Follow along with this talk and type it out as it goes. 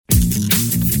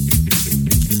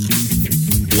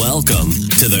Welcome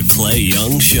to the Clay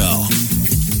Young Show.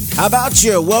 How about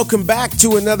you? Welcome back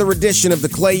to another edition of the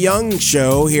Clay Young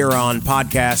Show here on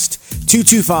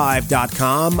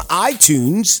podcast225.com,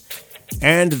 iTunes,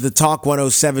 and the Talk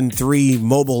 1073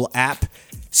 mobile app.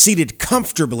 Seated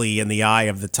comfortably in the eye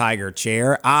of the tiger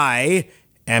chair, I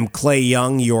am Clay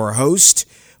Young, your host,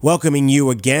 welcoming you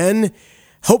again.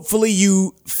 Hopefully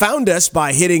you found us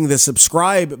by hitting the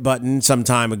subscribe button some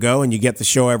time ago and you get the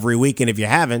show every week. And if you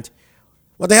haven't,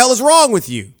 what the hell is wrong with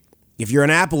you? If you're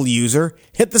an Apple user,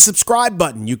 hit the subscribe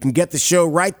button. You can get the show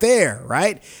right there,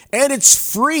 right? And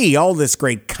it's free, all this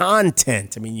great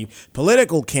content. I mean,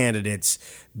 political candidates,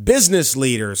 business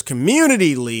leaders,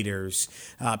 community leaders,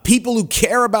 people who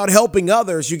care about helping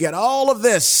others. You get all of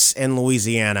this in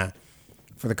Louisiana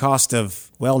for the cost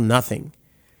of, well, nothing.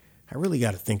 I really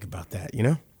got to think about that, you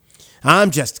know?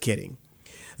 I'm just kidding.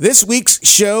 This week's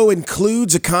show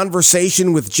includes a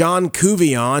conversation with John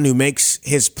Couvion, who makes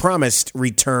his promised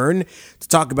return to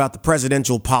talk about the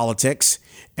presidential politics,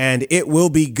 and it will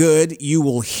be good. You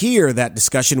will hear that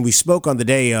discussion. We spoke on the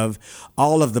day of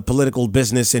all of the political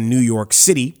business in New York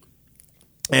City,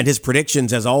 and his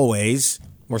predictions, as always,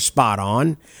 were spot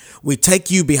on. We take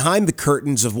you behind the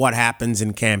curtains of what happens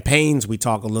in campaigns. We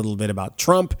talk a little bit about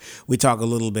Trump. We talk a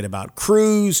little bit about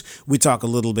Cruz. We talk a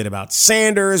little bit about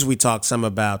Sanders. We talk some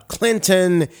about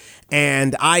Clinton.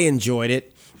 And I enjoyed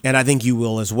it, and I think you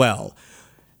will as well.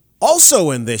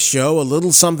 Also in this show, a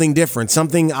little something different,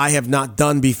 something I have not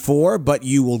done before, but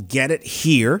you will get it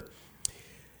here.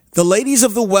 The ladies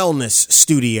of the Wellness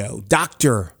Studio,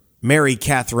 Dr. Mary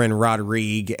Catherine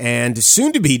Rodrigue and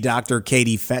soon-to-be Dr.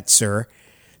 Katie Fetzer,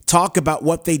 talk about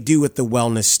what they do at the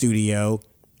Wellness Studio,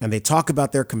 and they talk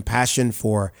about their compassion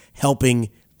for helping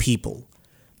people.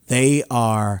 They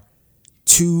are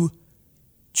two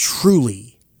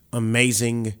truly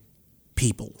amazing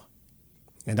people,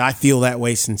 and I feel that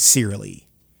way sincerely.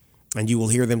 And you will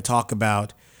hear them talk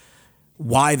about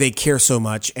why they care so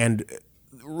much and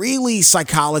really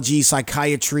psychology,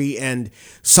 psychiatry, and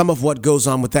some of what goes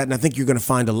on with that. And I think you're going to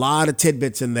find a lot of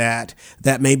tidbits in that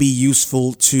may be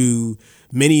useful to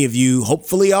many of you,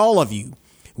 hopefully all of you.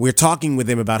 We're talking with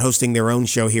them about hosting their own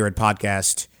show here at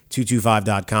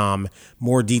podcast225.com.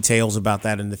 More details about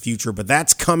that in the future, but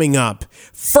that's coming up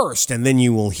first, and then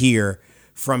you will hear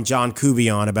from John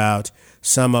Couvion about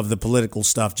some of the political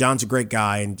stuff. John's a great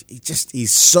guy, and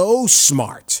he's so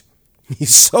smart.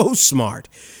 He's so smart.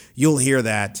 You'll hear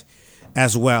that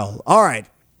as well. All right.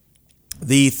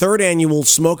 The third annual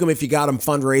Smoke 'em If You Got 'em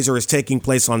fundraiser is taking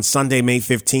place on Sunday, May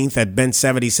 15th at Ben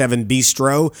 77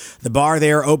 Bistro. The bar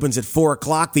there opens at 4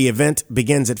 o'clock. The event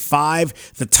begins at 5.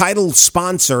 The title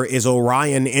sponsor is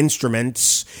Orion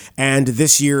Instruments, and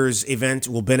this year's event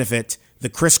will benefit the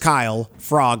Chris Kyle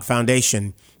Frog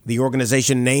Foundation, the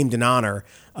organization named in honor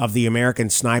of the American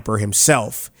sniper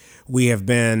himself. We have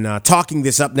been talking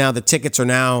this up now. The tickets are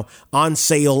now on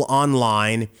sale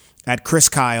online at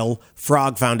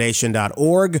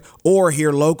chriskylefrogfoundation.org or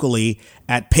here locally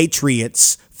at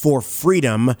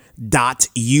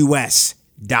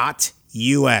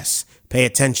patriotsforfreedom.us. Pay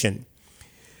attention.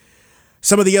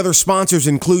 Some of the other sponsors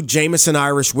include Jameson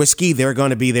Irish Whiskey. They're going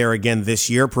to be there again this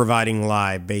year, providing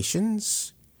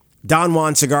libations. Don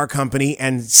Juan Cigar Company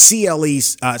and CLE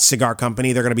Cigar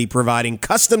Company. They're going to be providing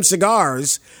custom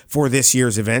cigars for this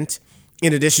year's event.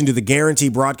 In addition to the Guarantee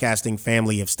Broadcasting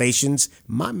family of stations,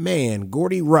 my man,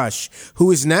 Gordy Rush,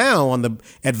 who is now on the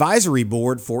advisory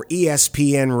board for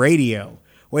ESPN Radio.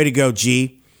 Way to go,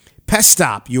 G. Pest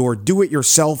Stop, your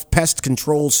do-it-yourself pest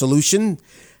control solution.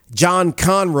 John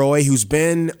Conroy, who's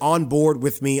been on board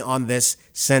with me on this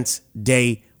since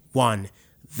day one.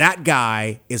 That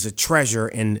guy is a treasure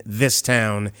in this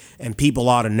town, and people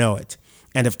ought to know it.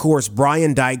 And, of course,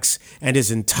 Brian Dykes and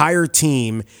his entire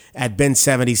team at Ben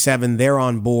 77, they're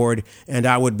on board, and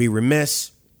I would be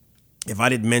remiss if I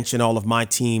didn't mention all of my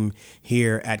team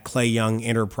here at Clay Young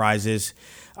Enterprises.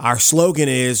 Our slogan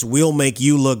is, we'll make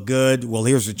you look good. Well,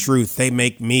 here's the truth. They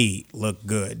make me look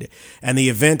good. And the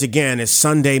event, again, is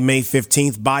Sunday, May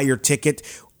 15th. Buy your ticket.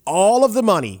 All of the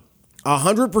money,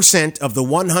 100% of the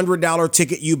 $100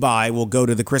 ticket you buy will go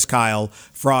to the Chris Kyle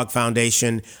Frog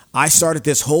Foundation. I started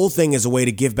this whole thing as a way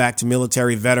to give back to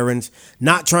military veterans,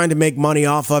 not trying to make money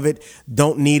off of it.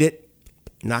 Don't need it.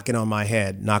 Knocking on my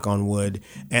head, knock on wood.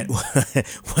 And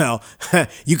well,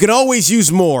 you can always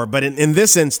use more, but in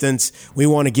this instance, we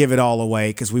want to give it all away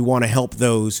because we want to help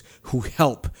those who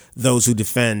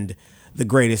defend the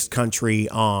greatest country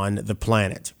on the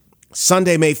planet.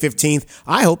 Sunday, May 15th.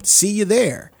 I hope to see you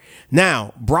there.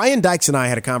 Now, Brian Dykes and I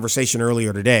had a conversation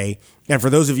earlier today, And for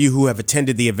those of you who have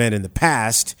attended the event in the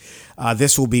past,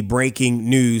 this will be breaking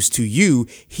news to you.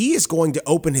 He is going to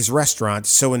open his restaurant.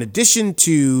 So in addition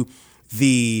to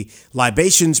the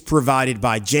libations provided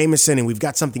by Jameson, and we've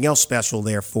got something else special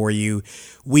there for you,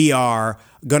 we are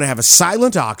going to have a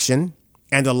silent auction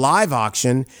and a live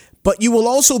auction, but you will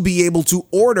also be able to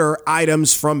order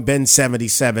items from Ben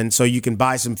 77, so you can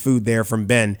buy some food there from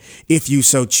Ben if you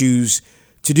so choose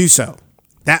to do so.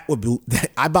 That would be,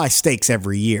 I buy steaks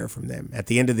every year from them. At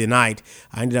the end of the night,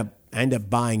 I end up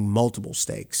buying multiple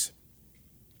steaks.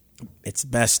 It's the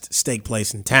best steak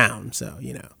place in town, so,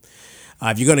 you know.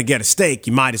 If you're going to get a steak,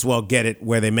 you might as well get it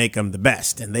where they make them the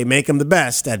best. And they make them the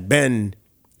best at Ben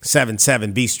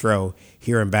 77 Bistro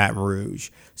here in Baton Rouge.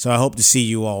 So I hope to see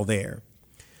you all there.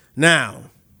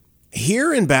 Now,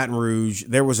 here in Baton Rouge,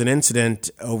 there was an incident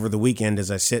over the weekend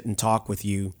as I sit and talk with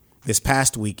you this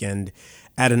past weekend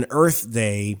at an Earth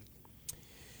Day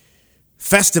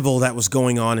festival that was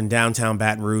going on in downtown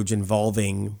Baton Rouge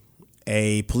involving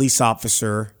a police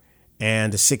officer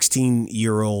and a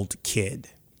 16-year-old kid.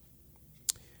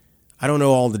 I don't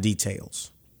know all the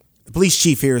details. The police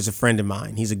chief here is a friend of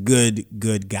mine. He's a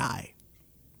good guy.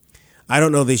 I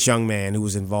don't know this young man who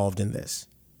was involved in this.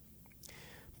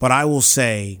 But I will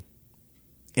say,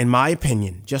 in my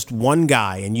opinion, just one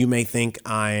guy, and you may think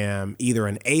I am either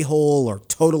an a-hole or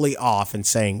totally off in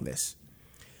saying this,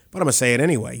 but I'm going to say it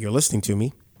anyway. You're listening to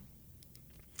me.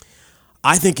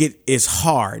 I think it is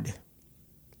hard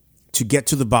to get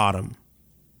to the bottom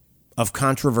of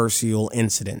controversial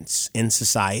incidents in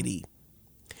society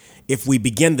if we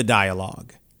begin the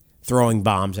dialogue throwing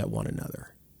bombs at one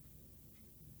another.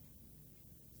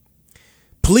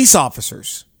 Police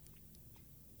officers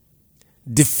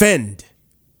defend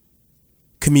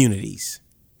communities.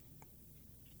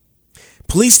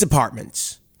 Police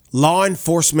departments, law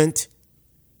enforcement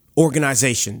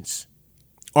organizations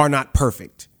are not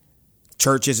perfect.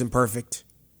 Church isn't perfect.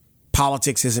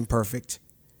 Politics isn't perfect.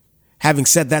 Having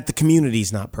said that, the community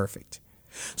is not perfect.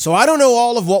 So I don't know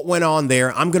all of what went on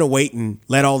there. I'm going to wait and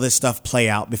let all this stuff play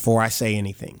out before I say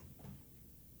anything.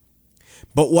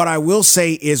 But what I will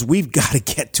say is we've got to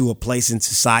get to a place in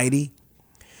society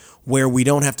where we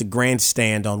don't have to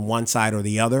grandstand on one side or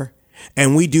the other,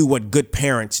 and we do what good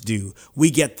parents do. We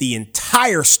get the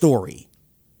entire story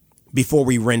before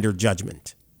we render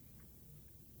judgment.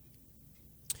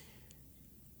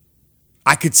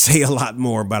 I could say a lot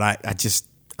more, but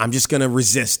I'm just going to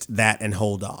resist that and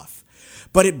hold off.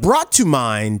 But it brought to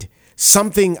mind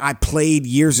something I played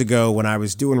years ago when I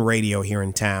was doing radio here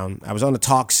in town. I was on a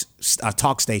talk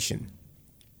station.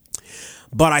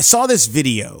 But I saw this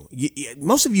video.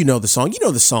 Most of you know the song. You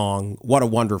know the song, What a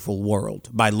Wonderful World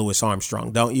by Louis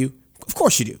Armstrong, don't you? Of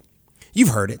course you do. You've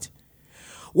heard it.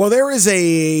 Well, there is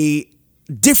a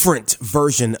different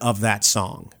version of that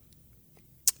song.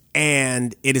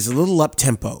 And it is a little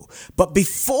up-tempo. But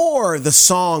before the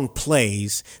song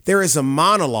plays, there is a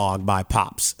monologue by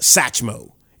Pops,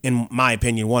 Satchmo, in my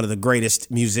opinion, one of the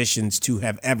greatest musicians to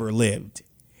have ever lived.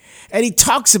 And he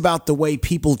talks about the way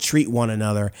people treat one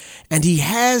another. And he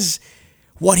has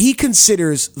what he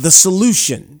considers the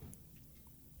solution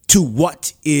to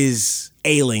what is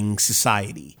ailing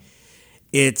society.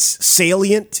 It's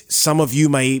salient. Some of you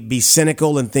may be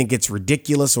cynical and think it's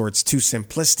ridiculous or it's too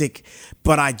simplistic.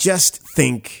 But I just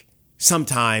think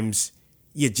sometimes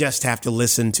you just have to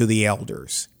listen to the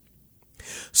elders.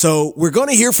 So we're going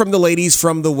to hear from the ladies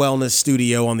from the Wellness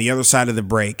Studio on the other side of the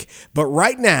break. But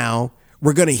right now,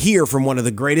 we're going to hear from one of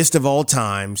the greatest of all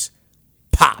times,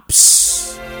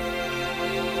 Pops.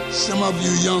 Some of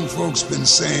you young folks been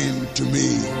saying to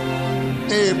me,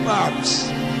 "Hey, Pops,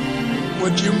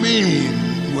 what you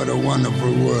mean, what a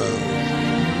wonderful world?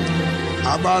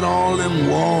 How about all them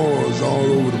wars all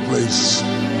over the place?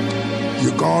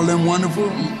 You call them wonderful?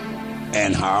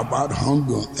 And how about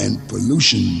hunger and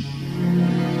pollution?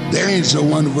 They ain't so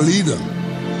wonderful either.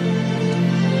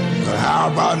 But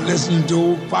how about listening to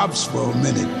old Pops for a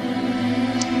minute?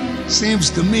 Seems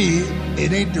to me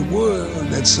it ain't the world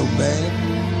that's so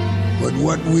bad, but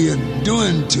what we are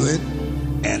doing to it.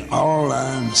 And all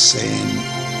I'm saying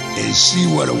is see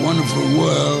what a wonderful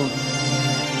world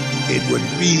it would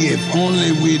be if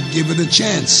only we'd give it a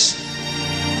chance.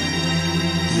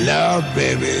 Love,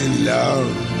 baby,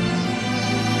 love.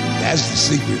 That's the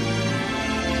secret.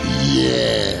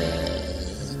 Yeah.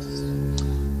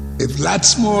 If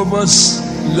lots more of us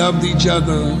loved each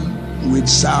other, we'd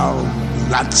solve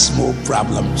lots more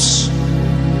problems.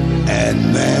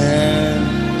 And man,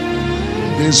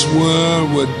 this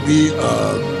world would be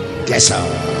a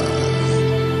desert.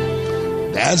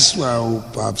 That's why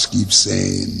old Pops keeps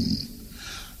saying,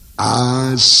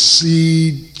 I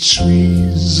see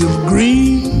trees of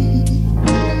green,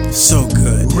 So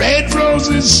good. red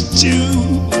roses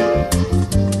too.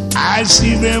 I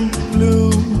see them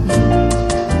bloom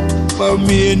for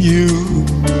me and you.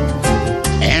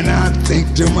 And I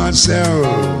think to myself,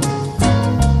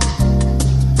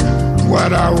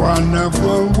 what a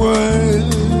wonderful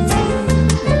world.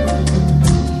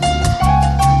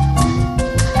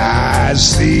 I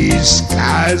see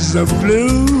skies of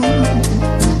blue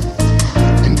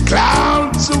and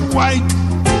clouds of white,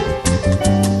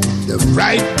 the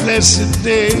bright blessed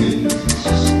day,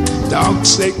 dark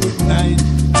sacred night.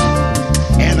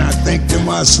 And I think to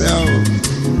myself,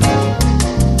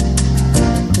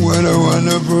 what a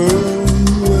wonderful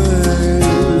world.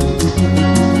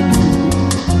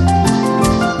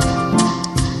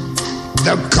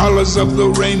 The colors of the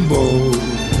rainbow,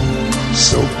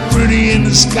 so pretty in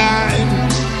the sky,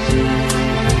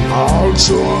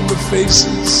 also on the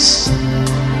faces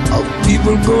of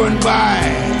people going by.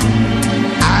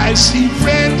 I see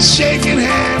friends shaking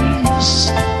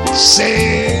hands,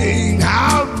 saying,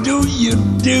 how do you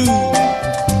do?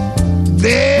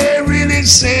 They're really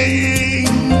saying,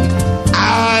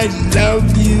 I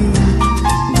love you.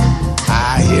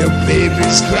 I hear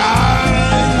babies cry,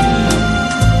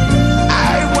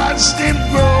 I watch them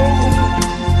grow.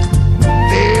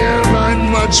 They'll learn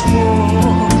much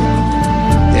more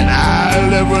than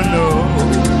I'll ever know.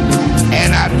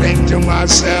 And I think to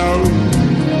myself,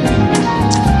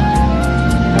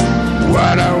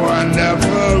 what a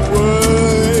wonderful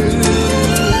world.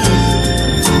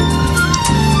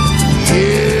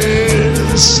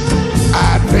 Yes,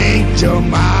 I think to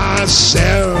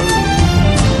myself,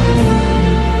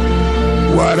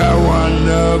 what a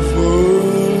wonderful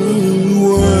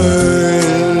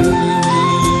world.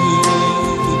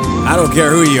 I don't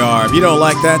care who you are. If you don't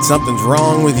like that, something's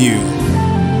wrong with you.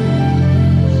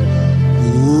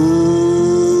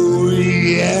 Ooh,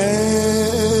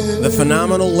 yeah. The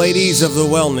phenomenal ladies of the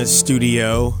Wellness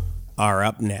Studio are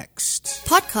up next.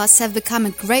 Podcasts have become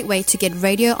a great way to get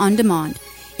radio on demand.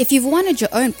 If you've wanted your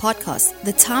own podcast,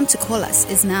 the time to call us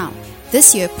is now.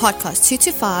 This year, Podcast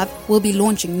 225 will be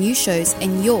launching new shows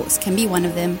and yours can be one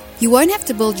of them. You won't have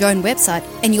to build your own website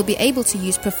and you'll be able to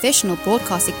use professional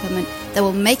broadcast equipment that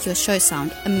will make your show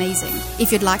sound amazing.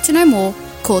 If you'd like to know more,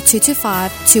 call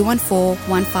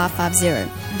 225-214-1550.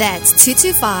 That's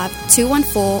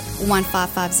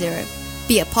 225-214-1550.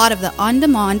 Be a part of the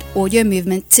on-demand audio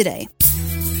movement today.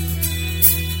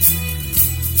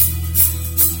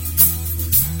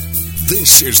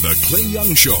 This is The Clay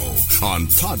Young Show on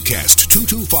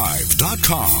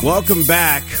podcast225.com. Welcome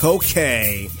back.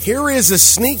 Okay, here is a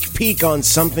sneak peek on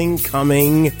something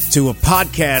coming to a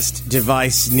podcast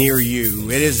device near you.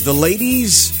 It is the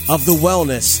ladies of the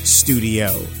Wellness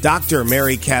Studio, Dr.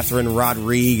 Mary Catherine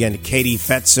Rodrigue and Katie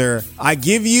Fetzer. I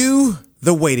give you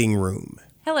the waiting room.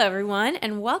 Hello, everyone,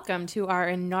 and welcome to our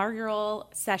inaugural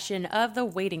session of The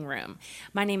Waiting Room.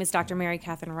 My name is Dr. Mary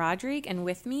Catherine Rodrigue, and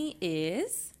with me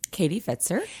is Katie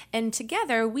Fetzer. And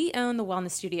together we own the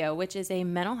Wellness Studio, which is a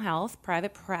mental health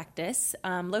private practice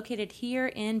located here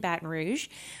in Baton Rouge.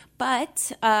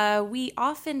 But we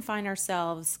often find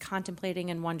ourselves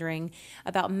contemplating and wondering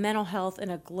about mental health in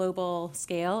a global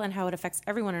scale and how it affects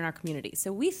everyone in our community.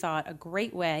 So we thought a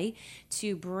great way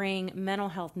to bring mental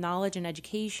health knowledge and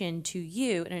education to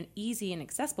you in an easy and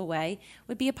accessible way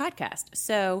would be a podcast.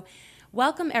 So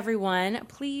welcome, everyone.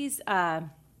 Please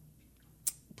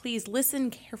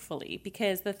listen carefully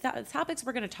because the topics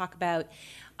we're going to talk about,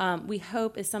 we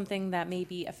hope is something that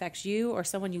maybe affects you or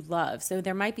someone you love. So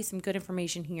there might be some good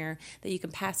information here that you can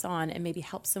pass on and maybe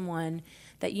help someone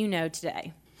that you know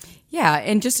today. Yeah,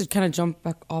 and just to kind of jump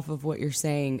back off of what you're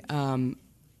saying,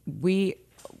 we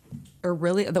are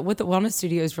really, what the Wellness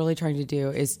Studio is really trying to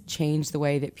do is change the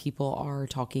way that people are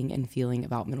talking and feeling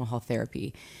about mental health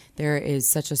therapy. There is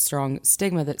such a strong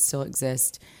stigma that still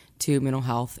exists to mental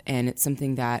health, and it's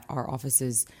something that our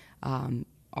offices,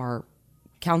 our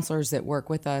counselors that work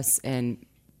with us, and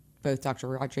both Dr.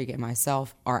 Rodrigue and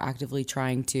myself are actively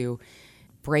trying to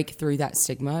break through that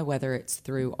stigma, whether it's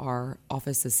through our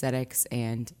office aesthetics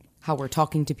and how we're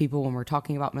talking to people when we're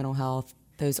talking about mental health.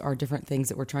 Those are different things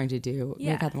that we're trying to do.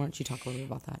 Yeah. Catherine, why don't you talk a little bit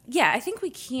about that? Yeah, I think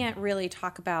we can't really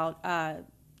talk about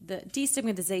the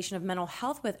destigmatization of mental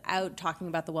health without talking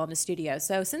about the Wellness Studio.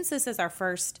 So since this is our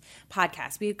first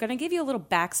podcast, we're going to give you a little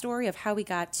backstory of how we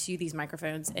got to these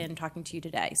microphones and talking to you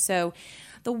today. So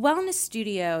the Wellness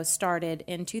Studio started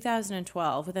in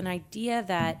 2012 with an idea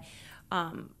that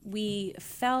we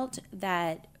felt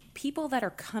that people that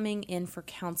are coming in for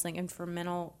counseling and for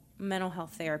mental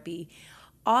health therapy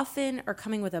often are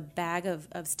coming with a bag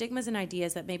of stigmas and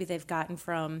ideas that maybe they've gotten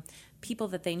from people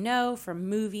that they know, from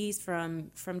movies,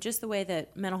 from just the way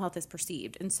that mental health is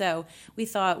perceived. And so we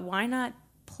thought, why not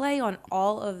play on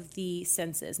all of the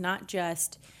senses, not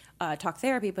just talk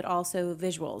therapy, but also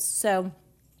visuals. So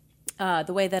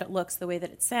the way that it looks, the way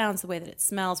that it sounds, the way that it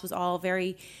smells was all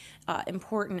very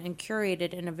important and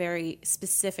curated in a very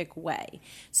specific way.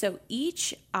 So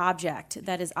each object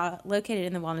that is located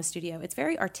in the wellness studio, it's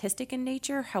very artistic in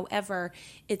nature. However,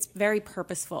 it's very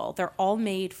purposeful. They're all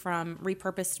made from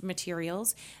repurposed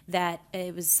materials that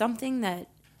it was something that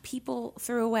people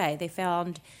threw away. They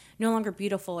found no longer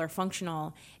beautiful or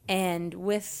functional. And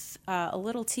with a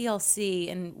little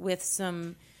TLC and with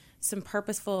some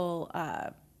purposeful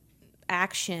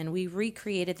action, we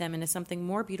recreated them into something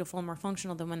more beautiful and more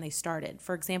functional than when they started.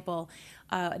 For example,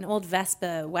 an old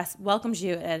Vespa welcomes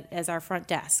you as our front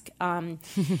desk.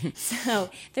 So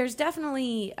there's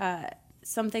definitely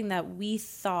something that we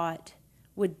thought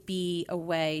would be a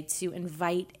way to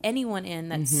invite anyone in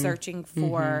that's searching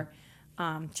for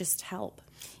just help.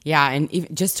 Yeah, and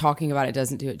even just talking about it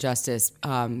doesn't do it justice.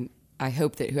 I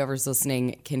hope that whoever's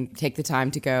listening can take the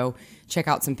time to go check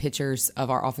out some pictures of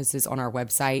our offices on our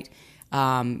website,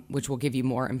 which we'll give you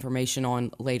more information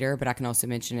on later, but I can also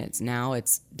mention it's now.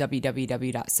 It's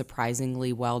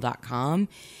www.surprisinglywell.com.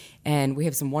 And we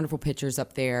have some wonderful pictures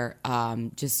up there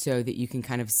just so that you can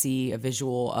kind of see a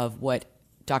visual of what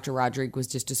Dr. Rodrigue was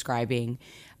just describing.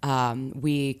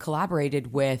 We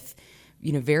collaborated with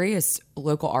various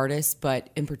local artists, but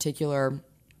in particular,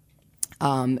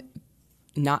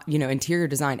 not interior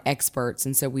design experts,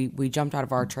 and so we jumped out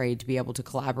of our trade to be able to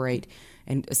collaborate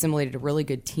and assimilated a really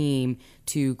good team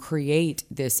to create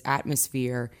this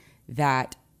atmosphere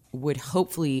that would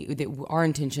our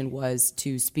intention was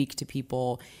to speak to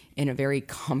people in a very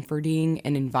comforting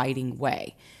and inviting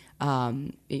way.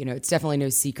 It's definitely no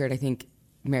secret. I think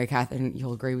Mary Catherine,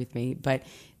 you'll agree with me, but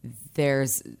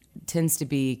tends to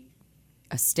be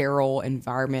a sterile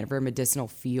environment, a very medicinal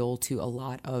feel to a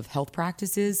lot of health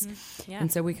practices. Mm-hmm. Yeah. And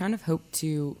so we kind of hope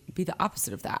to be the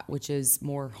opposite of that, which is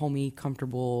more homey,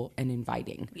 comfortable, and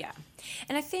inviting. Yeah.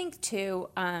 And I think, too,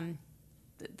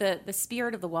 the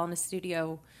spirit of the Wellness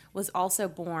Studio was also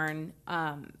born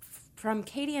from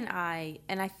Katie and I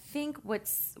think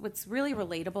what's really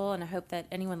relatable, and I hope that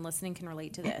anyone listening can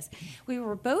relate to this, we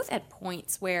were both at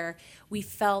points where we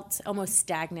felt almost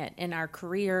stagnant in our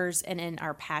careers and in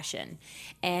our passion.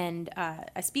 And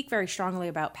I speak very strongly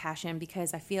about passion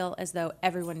because I feel as though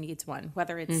everyone needs one,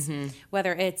 whether it's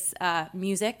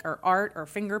music or art or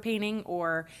finger painting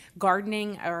or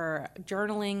gardening or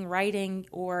journaling, writing,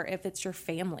 or if it's your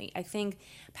family. I think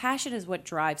passion is what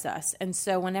drives us. And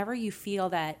so whenever you feel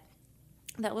that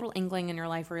little inkling in your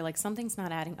life where you're like, something's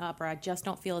not adding up, or I just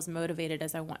don't feel as motivated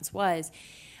as I once was,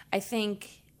 I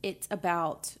think it's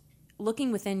about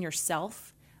looking within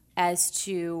yourself as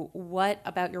to what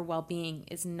about your well-being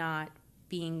is not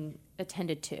being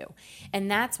attended to. And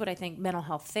that's what I think mental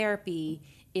health therapy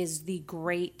is, the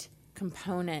great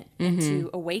component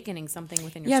into awakening something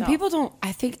within yourself. Yeah, people don't,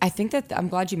 I think that, I'm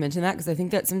glad you mentioned that, because I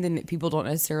think that's something that people don't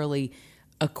necessarily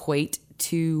equate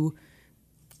to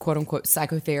quote unquote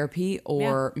psychotherapy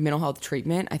or mental health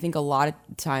treatment. I think a lot of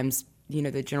times,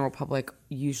 the general public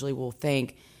usually will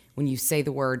think when you say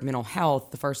the word mental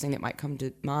health, the first thing that might come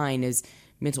to mind is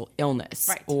mental illness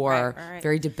or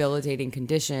very debilitating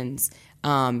conditions.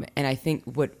 And I think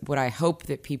what I hope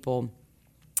that people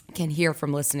can hear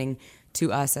from listening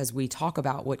to us as we talk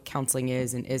about what counseling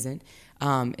is and isn't,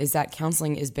 is that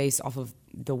counseling is based off of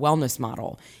the wellness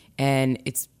model. And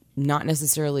it's not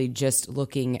necessarily just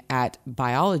looking at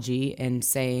biology and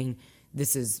saying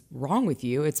this is wrong with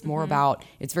you. It's more about,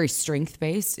 it's very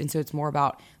strength-based, and so it's more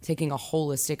about taking a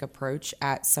holistic approach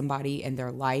at somebody and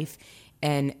their life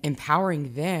and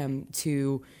empowering them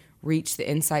to reach the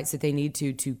insights that they need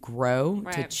to grow,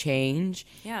 to change.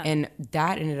 Yeah. And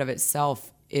that in and of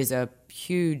itself is a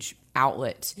huge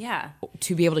outlet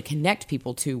to be able to connect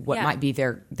people to what might be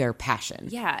their passion.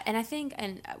 Yeah, and I think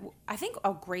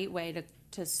a great way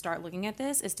to start looking at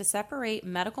this is to separate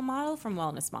medical model from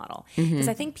wellness model. Because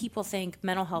I think people think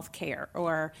mental health care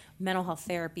or mental health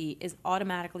therapy is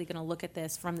automatically going to look at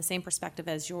this from the same perspective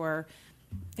as your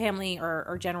family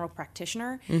or general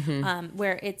practitioner,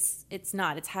 where it's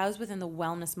not. It's housed within the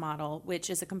wellness model, which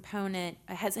is a component,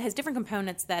 has different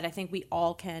components that I think we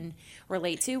all can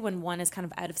relate to when one is kind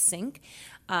of out of sync.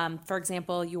 For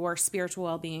example, your spiritual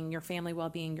well-being, your family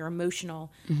well-being, your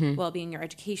emotional well-being, your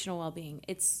educational well-being.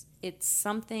 It's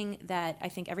something that I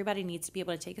think everybody needs to be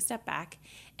able to take a step back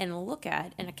and look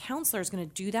at. And a counselor is going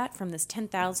to do that from this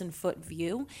 10,000-foot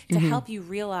view to help you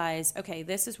realize, okay,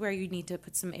 this is where you need to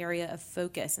put some area of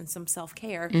focus and some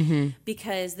self-care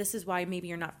because this is why maybe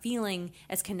you're not feeling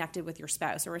as connected with your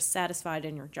spouse or as satisfied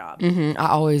in your job. I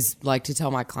always like to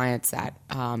tell my clients that,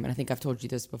 and I think I've told you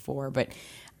this before, but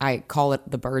I call it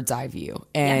the bird's eye view.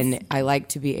 And Yes. I like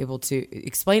to be able to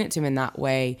explain it to them in that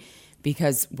way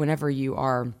because whenever you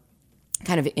are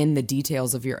kind of in the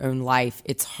details of your own life,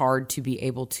 it's hard to be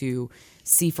able to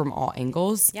see from all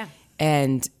angles. Yeah.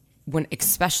 And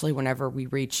especially whenever we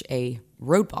reach a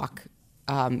roadblock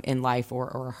in life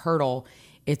or a hurdle,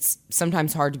 it's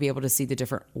sometimes hard to be able to see the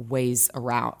different ways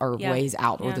around or ways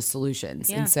out or the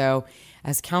solutions. Yeah. And so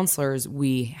as counselors,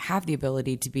 we have the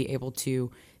ability to be able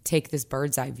to take this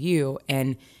bird's eye view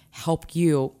and help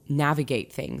you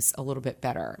navigate things a little bit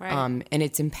better. Right. And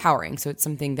it's empowering. So it's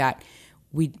something that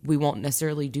we won't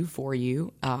necessarily do for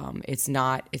you.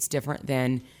 It's different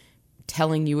than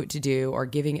telling you what to do or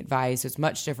giving advice. It's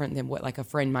much different than what like a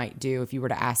friend might do if you were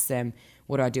to ask them,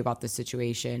 what do I do about this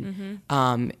situation?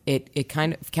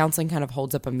 Counseling kind of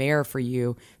holds up a mirror for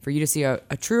you to see a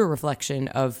truer reflection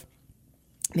of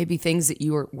maybe things that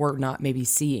you were not maybe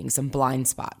seeing, some blind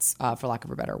spots, for lack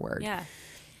of a better word. Yeah.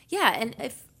 Yeah. And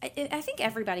I think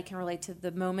everybody can relate to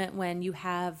the moment when you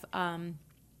have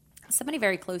somebody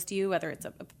very close to you, whether it's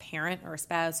a parent or a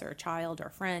spouse or a child or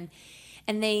a friend,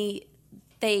 and they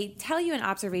tell you an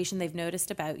observation they've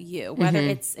noticed about you, whether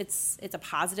it's a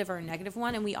positive or a negative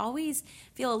one, and we always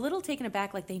feel a little taken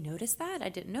aback, like they noticed that? I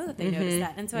didn't know that they noticed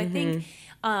that. And so I think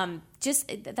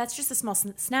that's just a small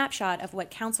snapshot of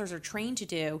what counselors are trained to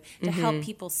do to help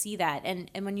people see that. And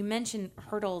when you mention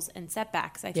hurdles and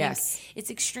setbacks, I think it's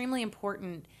extremely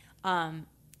important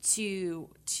to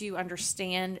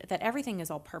understand that everything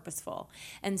is all purposeful.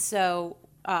 And so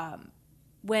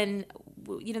when,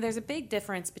 there's a big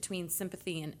difference between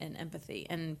sympathy and empathy.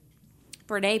 And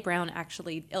Brene Brown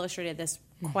actually illustrated this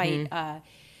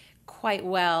quite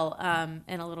well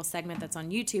in a little segment that's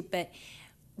on YouTube. But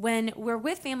when we're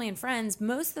with family and friends,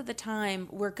 most of the time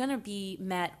we're going to be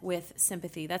met with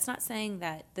sympathy. That's not saying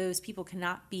that those people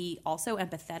cannot be also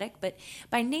empathetic, but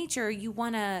by nature, you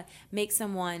want to make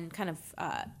someone kind of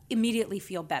immediately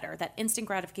feel better, that instant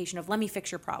gratification of, let me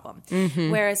fix your problem.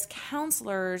 Whereas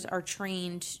counselors are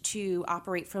trained to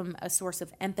operate from a source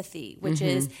of empathy, which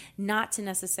is not to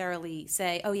necessarily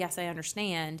say, oh, yes, I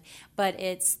understand, but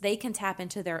they can tap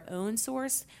into their own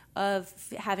source of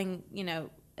having,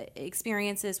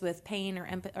 experiences with pain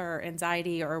or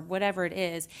anxiety or whatever it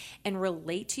is and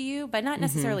relate to you, but not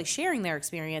necessarily sharing their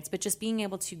experience, but just being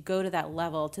able to go to that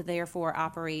level to therefore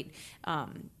operate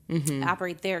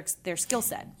their skill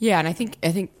set. Yeah, and I think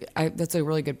that's a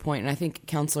really good point. And I think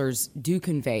counselors do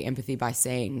convey empathy by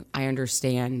saying, I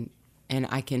understand and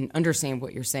I can understand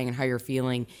what you're saying and how you're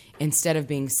feeling, instead of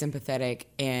being sympathetic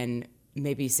and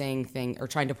maybe saying thing or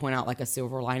trying to point out like a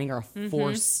silver lining or a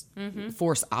force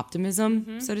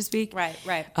optimism, so to speak.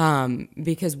 Right.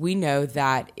 Because we know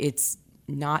that it's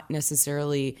not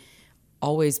necessarily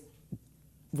always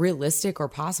realistic or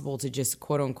possible to just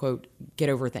quote unquote get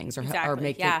over things or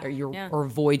make it or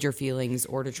avoid your feelings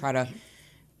or to try to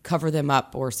cover them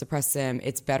up or suppress them.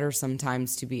 It's better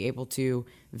sometimes to be able to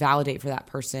validate for that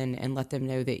person and let them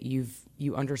know that you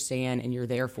understand and you're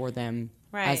there for them.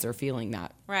 Right. As they're feeling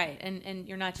that. Right. And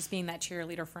you're not just being that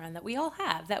cheerleader friend that we all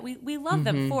have, that we love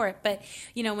them for it. But,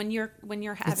 when you're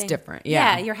having... It's different.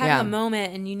 Yeah. You're having a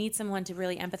moment and you need someone to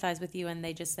really empathize with you and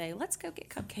they just say, let's go get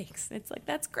cupcakes. It's like,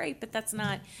 that's great, but that's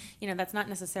not, that's not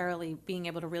necessarily being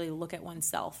able to really look at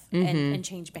oneself and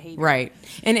change behavior. Right.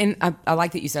 And I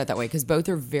like that you said it that way because both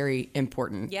are very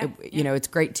important. Yeah. It's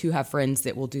great to have friends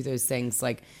that will do those things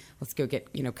like, let's go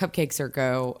get, cupcakes or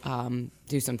go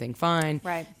do something fun.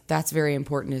 Right. That's very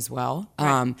important as well.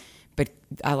 Right. But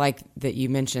I like that you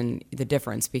mentioned the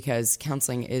difference because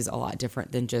counseling is a lot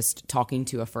different than just talking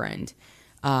to a friend.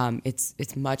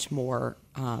 It's much more,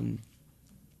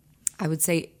 I would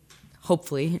say,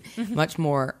 hopefully, much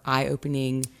more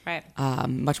eye-opening, right.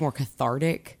 Much more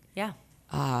cathartic. Yeah.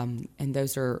 And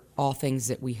those are all things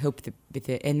that we hope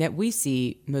and that we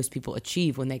see most people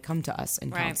achieve when they come to us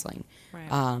in counseling.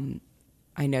 Right.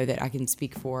 I know that I can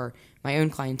speak for my own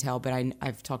clientele, but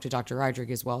I've talked to Dr.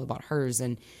 Rydrick as well about hers,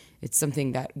 and it's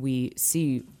something that we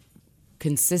see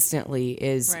consistently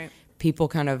is people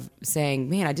kind of saying,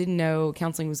 man, I didn't know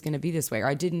counseling was going to be this way, or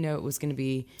I didn't know it was going to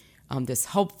be this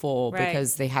helpful Right.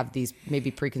 because they have these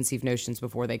maybe preconceived notions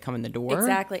before they come in the door.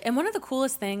 Exactly. And one of the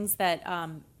coolest things that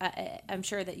I'm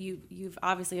sure that you've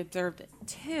obviously observed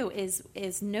too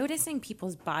is noticing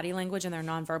people's body language and their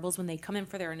nonverbals when they come in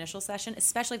for their initial session,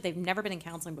 especially if they've never been in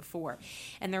counseling before,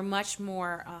 and they're much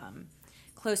more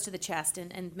close to the chest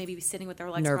and maybe sitting with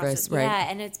their legs Nervous, crossed. right. Yeah,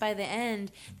 and it's by the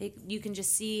end you can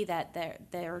just see that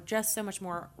they're just so much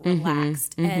more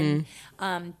relaxed. And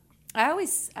I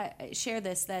share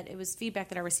this, that it was feedback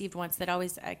that I received once that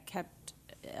I kept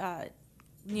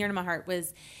near to my heart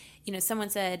was, someone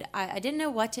said, I didn't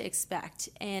know what to expect.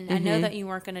 And I know that you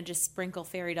weren't going to just sprinkle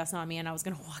fairy dust on me and I was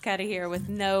going to walk out of here with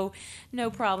no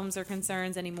problems or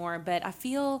concerns anymore. But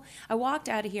I walked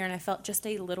out of here and I felt just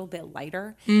a little bit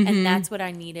lighter. And that's what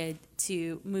I needed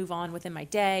to move on within my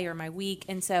day or my week.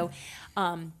 And so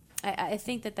I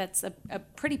think that that's a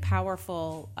pretty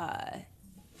powerful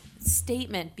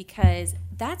statement, because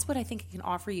that's what I think it can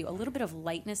offer you, a little bit of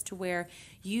lightness to where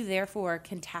you therefore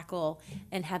can tackle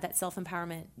and have that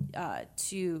self-empowerment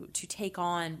to take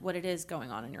on what it is going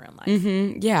on in your own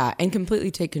life. Yeah, and completely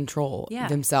take control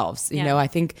themselves. You know, I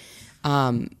think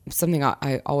something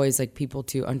I always like people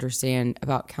to understand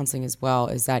about counseling as well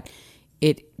is that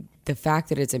the fact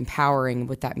that it's empowering,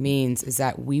 what that means is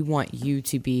that we want you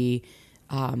to be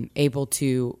able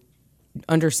to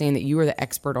understand that you are the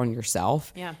expert on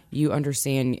yourself. Yeah. You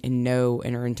understand and know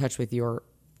and are in touch with your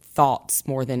thoughts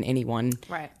more than anyone.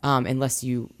 Right. Unless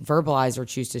you verbalize or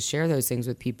choose to share those things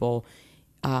with people,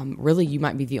 really you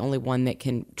might be the only one that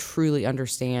can truly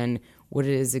understand what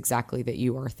it is exactly that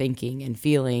you are thinking and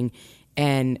feeling.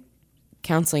 And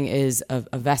counseling is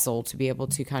a vessel to be able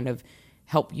to kind of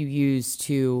help you use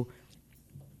to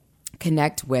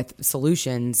connect with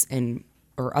solutions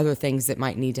or other things that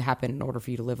might need to happen in order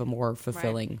for you to live a more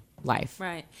fulfilling life.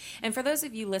 Right. And for those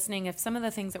of you listening, if some of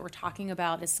the things that we're talking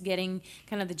about is getting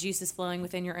kind of the juices flowing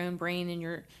within your own brain and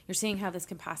you're seeing how this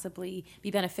can possibly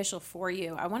be beneficial for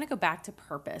you, I want to go back to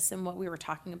purpose and what we were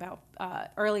talking about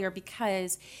earlier,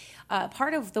 because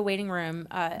part of the waiting room,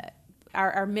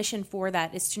 our mission for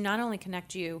that is to not only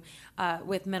connect you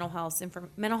with mental health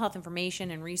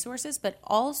information and resources, but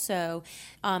also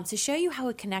to show you how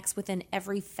it connects within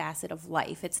every facet of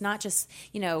life. It's not just,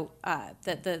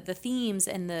 the themes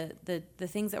and the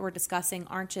things that we're discussing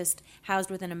aren't just housed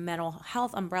within a mental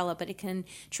health umbrella, but it can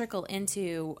trickle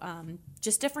into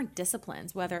just different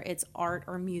disciplines, whether it's art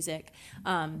or music,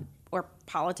 or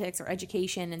politics or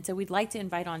education. And so we'd like to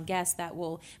invite on guests that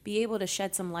will be able to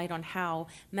shed some light on how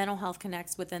mental health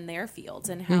connects within their fields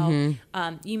and how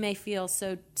you may feel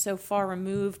so far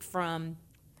removed from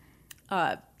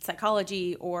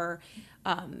psychology or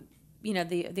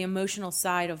the emotional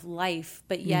side of life,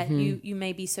 but yet you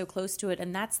may be so close to it.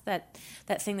 And that's that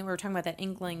thing that we were talking about, that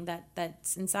inkling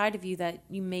that's inside of you that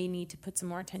you may need to put some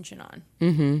more attention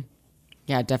on.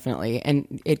 Yeah, definitely.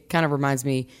 And it kind of reminds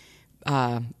me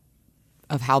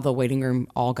of how the waiting room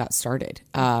all got started.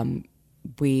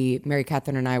 Mary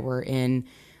Catherine and I were in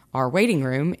our waiting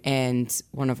room, and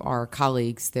one of our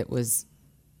colleagues that was,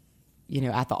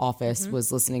 at the office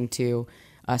was listening to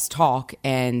us talk.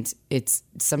 And it's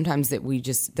sometimes that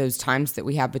those times that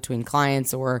we have between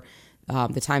clients or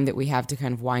the time that we have to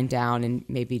kind of wind down and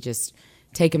maybe just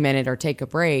take a minute or take a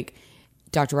break,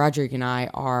 Dr. Roderick and I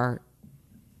are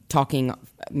talking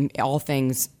all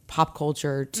things pop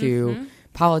culture to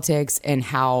politics and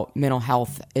how mental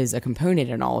health is a component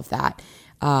in all of that.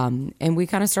 And we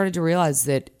kind of started to realize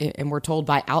that, and we're told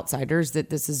by outsiders that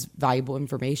this is valuable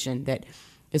information that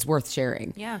is worth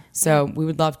sharing. Yeah. So we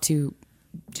would love to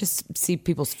just see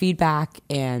people's feedback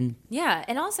and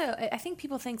also I think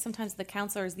people think sometimes the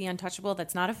counselor is the untouchable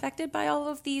that's not affected by all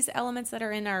of these elements that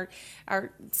are in our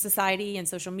society and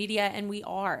social media, and we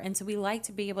are. And so we like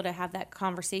to be able to have that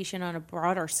conversation on a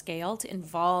broader scale to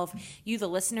involve you, the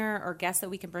listener, or guests that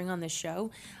we can bring on this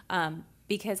show,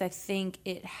 because I think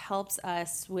it helps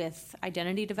us with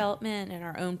identity development and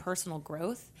our own personal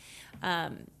growth.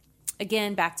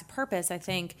 Again, back to purpose, I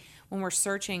think when we're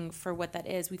searching for what that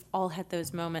is, we've all had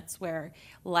those moments where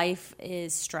life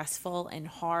is stressful and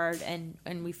hard,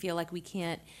 and we feel like we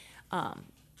can't,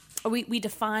 we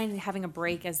define having a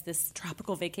break as this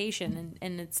tropical vacation,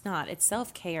 and it's not. It's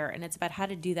self-care, and it's about how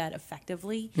to do that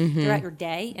effectively throughout your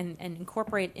day and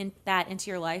incorporate that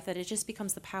into your life, that it just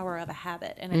becomes the power of a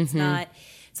habit, and it's not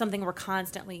something we're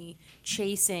constantly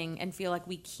chasing and feel like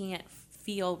we can't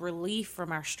feel relief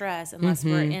from our stress unless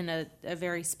we're in a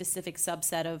very specific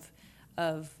subset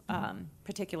of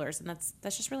particulars, and that's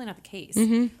just really not the case.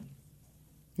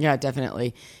 Yeah,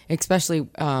 definitely. Especially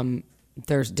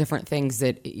there's different things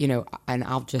that, and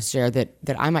I'll just share that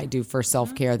I might do for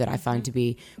self-care that I find to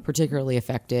be particularly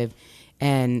effective.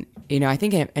 And, I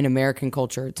think in American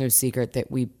culture, it's no secret that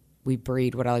we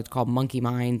breed what I like to call monkey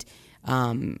mind.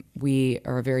 We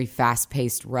are a very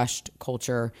fast-paced, rushed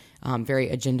culture, very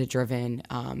agenda-driven.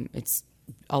 It's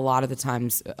a lot of the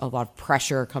times a lot of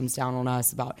pressure comes down on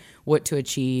us about what to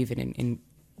achieve and in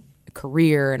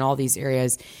career and all these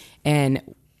areas.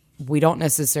 And we don't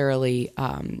necessarily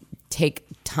take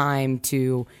time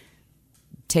to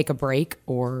take a break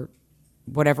or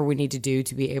whatever we need to do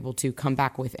to be able to come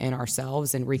back within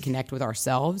ourselves and reconnect with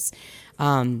ourselves.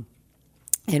 And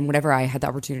whenever I had the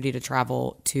opportunity to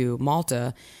travel to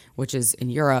Malta, which is in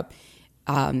Europe,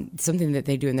 something that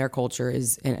they do in their culture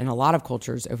is, in a lot of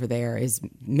cultures over there, is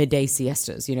midday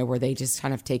siestas, where they just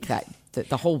kind of take that,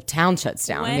 the whole town shuts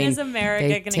down. When is America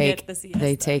going to get the siesta?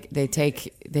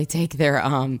 They take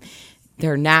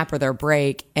their nap or their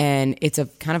break, and it's a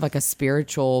kind of like a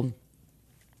spiritual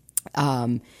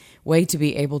way to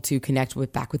be able to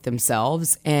connect back with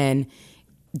themselves. And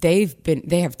they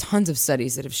have tons of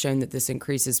studies that have shown that this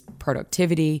increases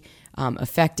productivity,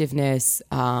 effectiveness,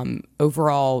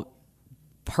 overall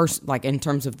like in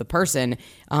terms of the person,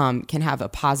 can have a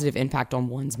positive impact on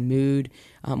one's mood,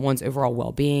 one's overall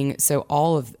well-being. So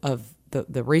all of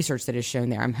the research that is shown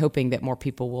there, I'm hoping that more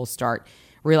people will start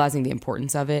realizing the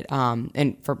importance of it.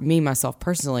 And for me, myself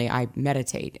personally, I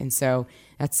meditate. And so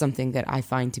that's something that I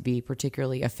find to be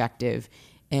particularly effective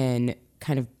in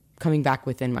kind of coming back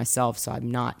within myself, so I'm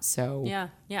not so...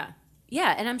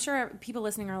 Yeah, and I'm sure people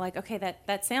listening are like, okay,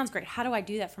 that sounds great. How do I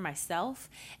do that for myself?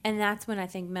 And that's when I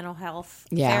think mental health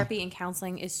therapy and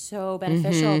counseling is so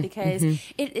beneficial, because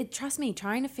it trust me,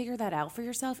 trying to figure that out for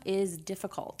yourself is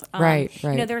difficult. Right.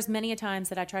 There's many a times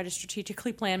that I try to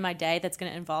strategically plan my day that's going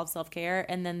to involve self-care,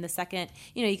 and then the second,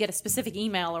 you get a specific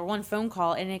email or one phone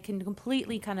call, and it can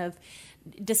completely kind of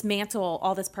dismantle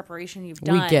all this preparation you've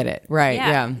done. We get it. Right.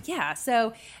 Yeah.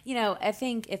 So, I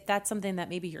think if that's something that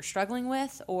maybe you're struggling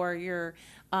with, or you're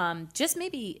just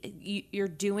maybe you're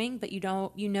doing, but you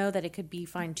know that it could be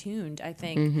fine-tuned, I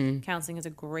think counseling is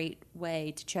a great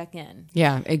way to check in.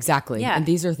 Yeah, exactly. Yeah. And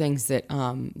these are things that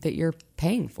that you're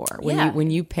paying for. When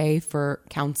you pay for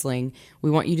counseling, we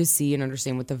want you to see and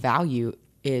understand what the value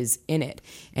is in it.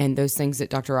 And those things that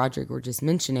Dr. Roderick were just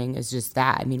mentioning is just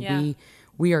that. I mean,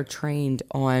 we are trained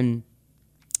on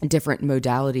different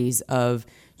modalities of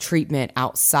treatment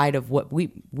outside of what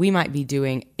we might be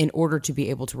doing in order to be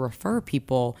able to refer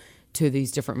people to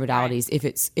these different modalities if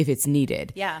it's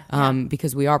needed.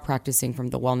 Because we are practicing from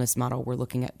the wellness model. We're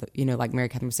looking at like Mary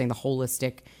Catherine was saying, the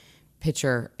holistic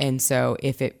picture. And so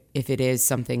if it is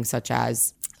something such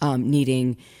as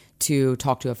needing to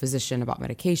talk to a physician about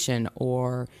medication,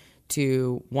 or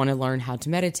to want to learn how to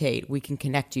meditate, we can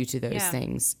connect you to those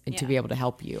things and to be able to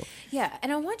help you. Yeah,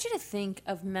 and I want you to think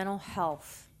of mental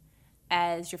health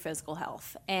as your physical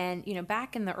health. And,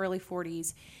 back in the early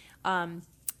 40s,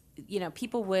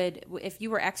 people would, if you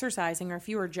were exercising or if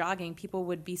you were jogging, people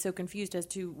would be so confused as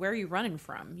to where are you running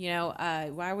from?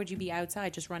 Why would you be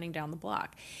outside just running down the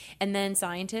block? And then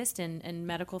scientists and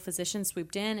medical physicians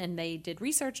swooped in, and they did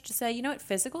research to say,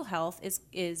 physical health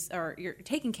or you're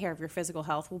taking care of your physical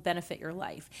health will benefit your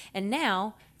life. And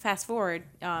now, fast forward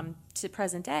to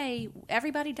present day,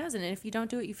 everybody does it. And if you don't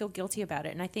do it, you feel guilty about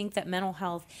it. And I think that mental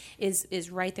health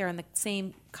is right there on the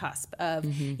same cusp of,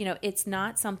 it's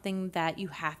not something that you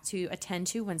have to attend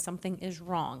to when something is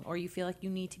wrong, or you feel like you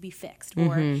need to be fixed,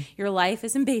 or your life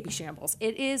is in baby shambles.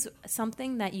 It is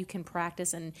something that you can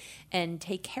practice and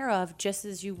take care of just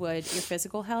as you would your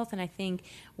physical health. And I think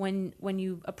when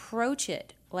you approach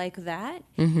it like that,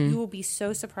 you will be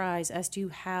so surprised as to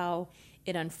how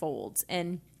it unfolds.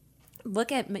 And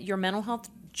look at your mental health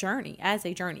journey as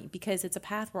a journey, because it's a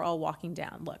path we're all walking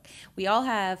down. Look, we all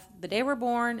have the day we're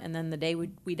born and then the day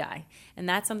we die. And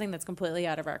that's something that's completely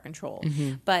out of our control.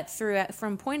 But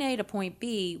from point A to point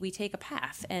B, we take a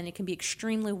path, and it can be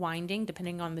extremely winding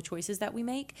depending on the choices that we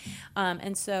make.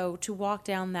 And so to walk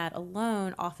down that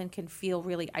alone often can feel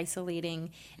really isolating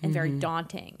and very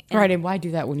daunting. And why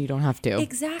do that when you don't have to?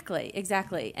 Exactly.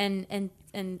 And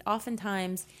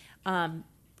oftentimes,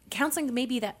 counseling may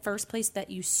be that first place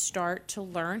that you start to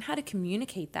learn how to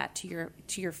communicate that to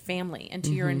your family and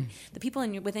to the people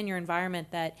within your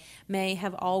environment that may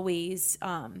have always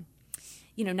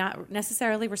not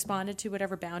necessarily responded to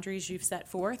whatever boundaries you've set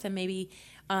forth, and maybe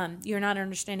you're not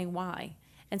understanding why.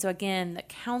 And so again, the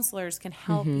counselors can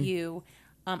help you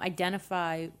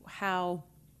identify how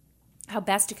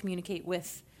best to communicate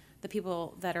with the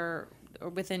people that are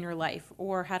within your life,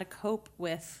 or how to cope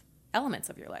with elements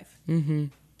of your life.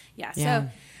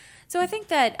 So I think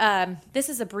that this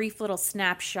is a brief little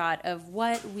snapshot of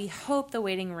what we hope the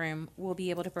waiting room will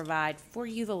be able to provide for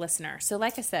you, the listener. So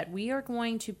like I said, we are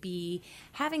going to be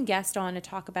having guests on to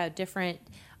talk about different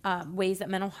ways that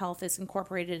mental health is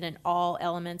incorporated in all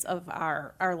elements of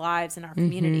our lives and our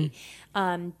community.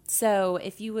 So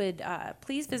if you would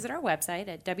please visit our website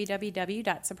at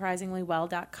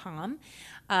www.surpringlywell.com.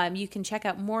 You can check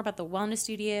out more about the Wellness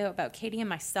Studio, about Katie and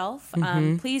myself.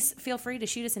 Please feel free to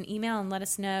shoot us an email and let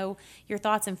us know your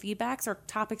thoughts and feedbacks or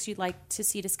topics you'd like to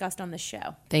see discussed on the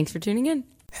show. Thanks for tuning in.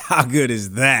 How good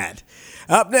is that?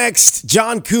 Up next,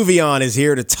 John Cuvion is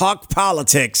here to talk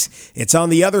politics. It's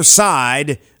on the other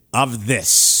side of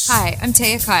this. Hi, I'm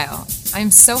Taya Kyle. I'm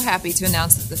so happy to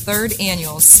announce that the third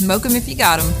annual Smoke 'em If You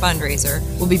Got 'em fundraiser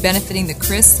will be benefiting the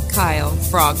Chris Kyle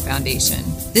Frog Foundation.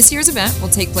 This year's event will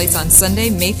take place on Sunday,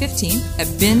 May 15th at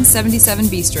Bin 77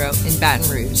 Bistro in Baton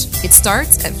Rouge. It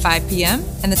starts at 5 p.m.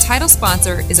 and the title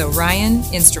sponsor is Orion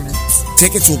Instruments.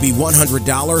 Tickets will be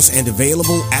 $100 and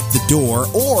available at the door,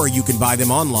 or you can buy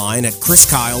them online at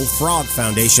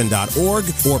chriskylefrogfoundation.org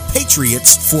or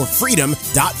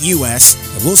patriotsforfreedom.us,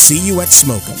 and we'll see you at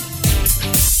Smoke 'em.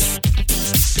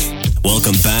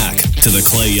 Welcome back to the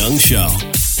Clay Young Show.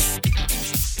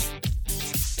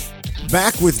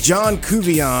 Back with John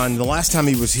Cuvion. The last time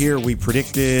he was here, he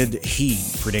predicted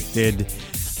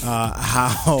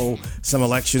how some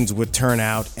elections would turn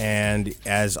out, and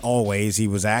as always, he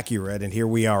was accurate. And here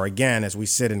we are again as we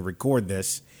sit and record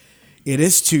this. It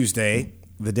is Tuesday,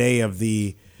 the day of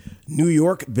the New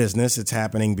York business. It's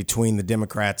happening between the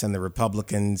Democrats and the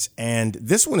Republicans, and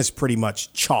this one is pretty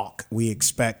much chalk. We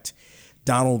expect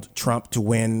Donald Trump to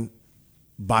win.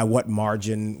 By what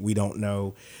margin, we don't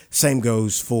know. Same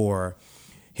goes for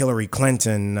Hillary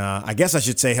Clinton. I guess I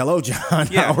should say hello, John.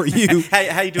 Yeah. How are you?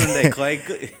 How you doing today,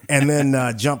 Clay? And then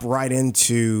jump right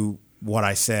into what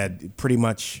I said. Pretty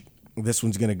much this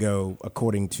one's going to go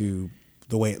according to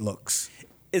the way it looks.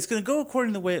 It's going to go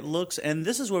according to the way it looks, and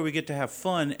this is where we get to have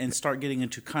fun and start getting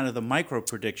into kind of the micro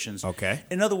predictions. Okay.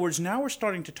 In other words, now we're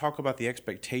starting to talk about the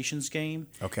expectations game.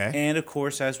 Okay. And, of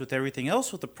course, as with everything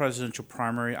else with the presidential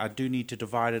primary, I do need to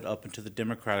divide it up into the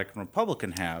Democratic and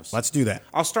Republican halves. Let's do that.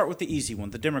 I'll start with the easy one,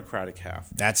 the Democratic half.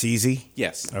 That's easy?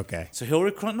 Yes. Okay. So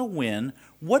Hillary Clinton will win.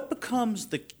 What becomes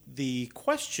the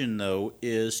question, though,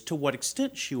 is to what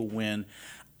extent she will win.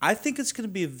 I think it's going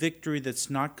to be a victory that's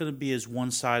not going to be as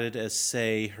one-sided as,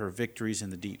 say, her victories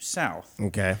in the Deep South.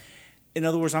 Okay. In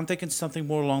other words, I'm thinking something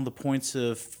more along the points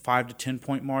of 5 to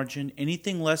 10-point margin.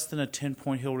 Anything less than a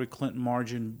 10-point Hillary Clinton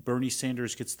margin, Bernie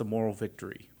Sanders gets the moral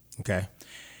victory. Okay.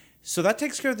 So that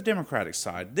takes care of the Democratic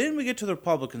side. Then we get to the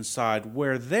Republican side,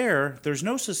 where there's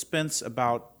no suspense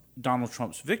about Donald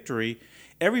Trump's victory.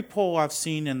 Every poll I've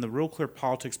seen in the Real Clear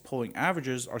Politics polling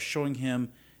averages are showing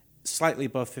him slightly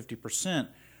above 50%.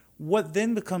 What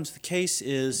then becomes the case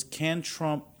is, can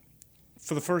Trump,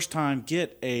 for the first time,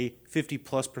 get a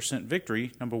 50+%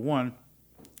 victory, number one?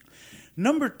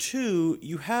 Number two,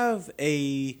 you have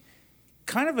a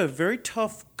kind of a very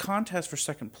tough contest for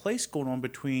second place going on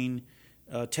between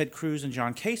Ted Cruz and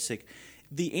John Kasich.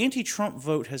 The anti-Trump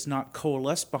vote has not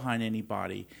coalesced behind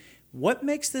anybody. What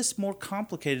makes this more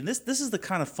complicated? This is the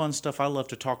kind of fun stuff I love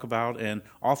to talk about and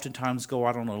oftentimes go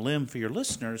out on a limb for your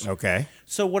listeners. Okay.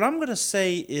 So what I'm going to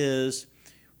say is,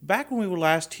 back when we were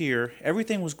last here,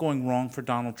 everything was going wrong for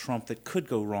Donald Trump that could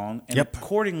go wrong, and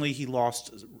accordingly he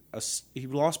lost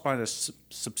by a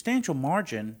substantial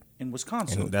margin in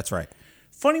Wisconsin. That's right.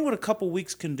 Funny what a couple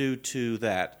weeks can do to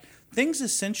that. Things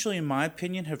essentially, in my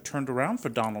opinion, have turned around for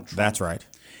Donald Trump. That's right.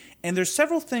 And there's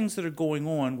several things that are going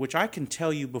on, which I can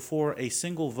tell you before a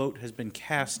single vote has been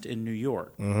cast in New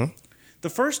York. Mm-hmm. The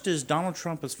first is Donald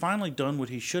Trump has finally done what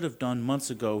he should have done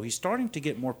months ago. He's starting to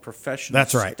get more professional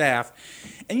staff.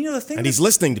 And you know the thing, and he's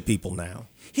listening to people now.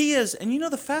 He is. And you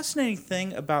know the fascinating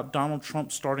thing about Donald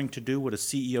Trump starting to do what a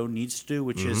CEO needs to do,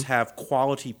 which is have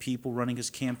quality people running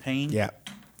his campaign. Yeah.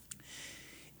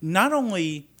 Not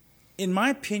only, in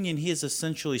my opinion, he has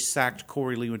essentially sacked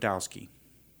Corey Lewandowski.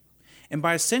 And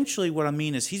by essentially what I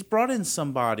mean is he's brought in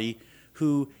somebody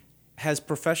who has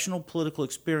professional political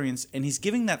experience, and he's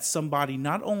giving that somebody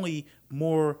not only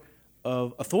more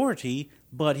of authority,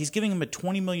 but he's giving him a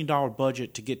 $20 million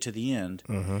budget to get to the end.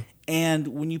 Mm-hmm. And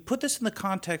when you put this in the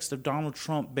context of Donald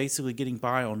Trump basically getting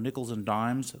by on nickels and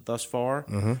dimes thus far,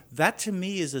 that to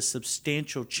me is a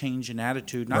substantial change in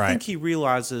attitude. And I think he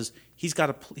realizes he's got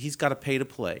to pay to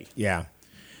play. Yeah.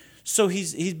 So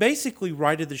he's basically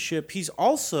righted the ship. He's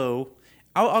also,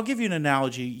 I'll give you an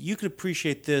analogy. You could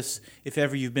appreciate this if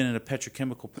ever you've been in a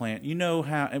petrochemical plant. You know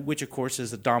how, which of course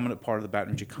is the dominant part of the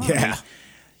Baton Rouge economy. Yeah.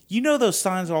 You know those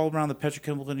signs all around the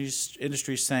petrochemical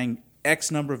industry saying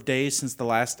X number of days since the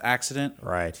last accident.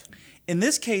 Right. In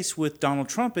this case with Donald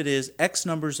Trump, it is X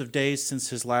numbers of days since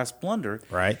his last blunder.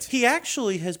 Right. He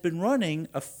actually has been running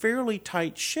a fairly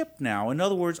tight ship now. In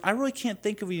other words, I really can't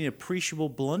think of any appreciable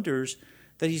blunders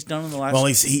that he's done in the last... Well,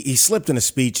 he slipped in a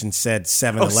speech and said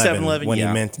 7/11 when he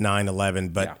meant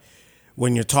 9/11. But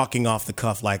when you're talking off the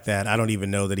cuff like that, I don't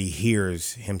even know that he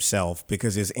hears himself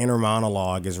because his inner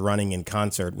monologue is running in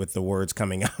concert with the words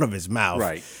coming out of his mouth.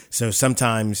 Right. So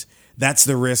sometimes that's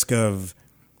the risk of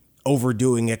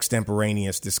overdoing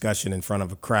extemporaneous discussion in front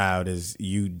of a crowd is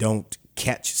you don't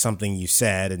catch something you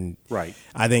said. And right.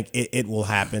 I think it will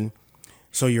happen.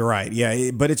 So you're right.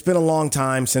 Yeah, but it's been a long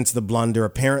time since the blunder.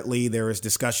 Apparently, there is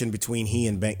discussion between he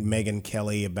and Megyn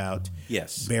Kelly about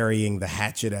burying the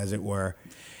hatchet, as it were,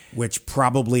 which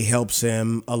probably helps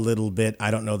him a little bit.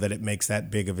 I don't know that it makes that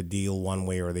big of a deal one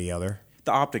way or the other.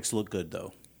 The optics look good,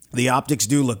 though. The optics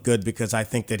do look good because I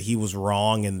think that he was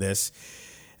wrong in this.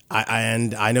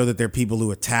 And I know that there are people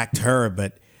who attacked her,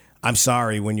 but I'm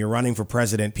sorry, when you're running for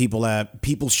president,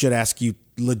 people should ask you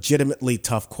legitimately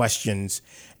tough questions,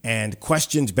 and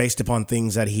questions based upon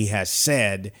things that he has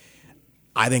said.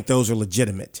 I think those are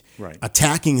legitimate. Right.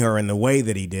 Attacking her in the way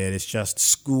that he did is just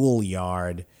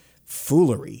schoolyard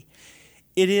foolery.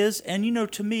 It is, and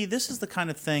to me, this is the kind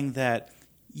of thing that,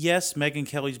 yes, Megyn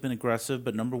Kelly's been aggressive,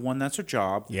 but number one, that's her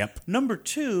job. Yep. Number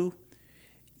two,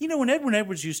 when Edwin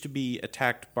Edwards used to be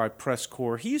attacked by press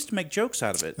corps, he used to make jokes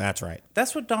out of it. That's right.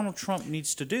 That's what Donald Trump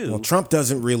needs to do. Well, Trump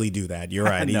doesn't really do that. You're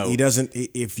right. No. He doesn't.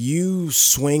 If you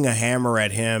swing a hammer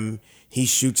at him, he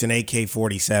shoots an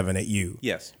AK-47 at you.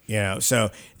 Yes.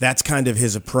 So that's kind of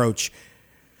his approach.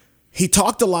 He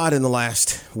talked a lot in the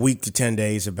last week to 10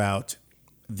 days about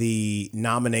the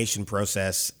nomination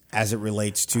process as it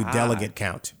relates to delegate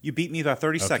count. You beat me by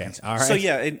 30 seconds. All right.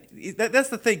 So, that's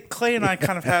the thing. Clay and I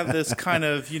kind of have this kind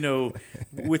of,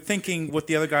 we're thinking what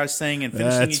the other guy's saying and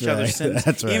finishing each other's sentences,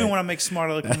 That's right. even when I make smart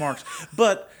aleck remarks.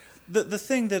 But the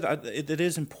thing that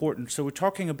is important, so we're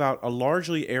talking about a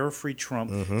largely error-free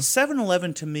Trump.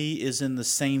 7/11 to me is in the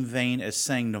same vein as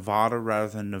saying Nevada rather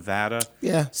than Nevada.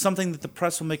 Yeah. Something that the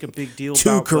press will make a big deal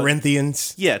about. 2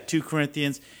 Corinthians. 2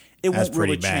 Corinthians. It That's won't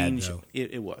really pretty bad, change. though.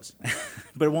 It was,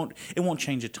 but it won't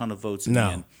change a ton of votes in the No.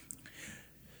 end.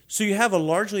 So you have a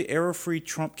largely error-free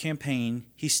Trump campaign.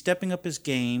 He's stepping up his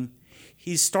game.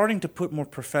 He's starting to put more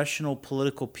professional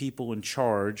political people in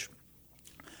charge.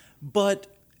 But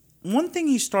one thing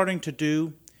he's starting to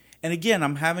do, and again,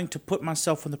 I'm having to put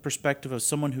myself in the perspective of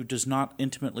someone who does not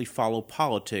intimately follow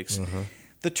politics.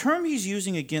 The term he's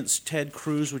using against Ted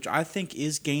Cruz, which I think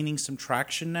is gaining some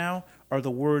traction now, are the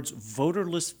words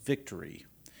voterless victory.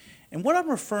 And what I'm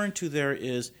referring to there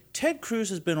is Ted Cruz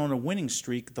has been on a winning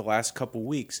streak the last couple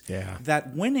weeks. Yeah.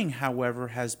 That winning, however,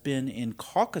 has been in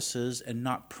caucuses and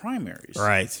not primaries.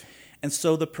 Right. And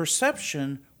so the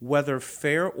perception, whether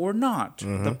fair or not,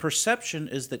 the perception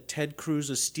is that Ted Cruz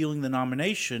is stealing the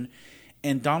nomination,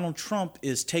 and Donald Trump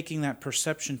is taking that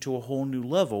perception to a whole new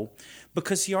level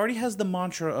because he already has the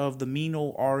mantra of the mean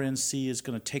old RNC is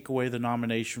going to take away the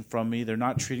nomination from me. They're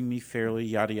not treating me fairly,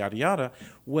 yada, yada, yada.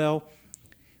 Well,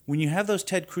 when you have those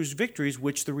Ted Cruz victories,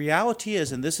 which the reality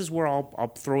is, and this is where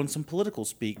I'll throw in some political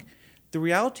speak, the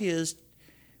reality is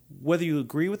whether you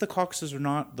agree with the caucuses or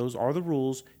not, those are the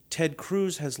rules. Ted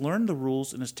Cruz has learned the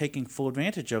rules and is taking full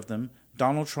advantage of them.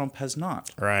 Donald Trump has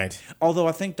not. Right. Although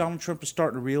I think Donald Trump is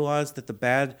starting to realize that the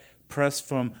bad press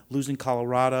from losing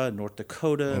Colorado and North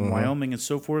Dakota and Wyoming and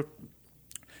so forth,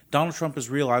 Donald Trump is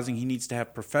realizing he needs to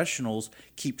have professionals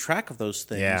keep track of those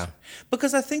things. Yeah.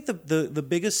 Because I think the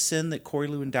biggest sin that Corey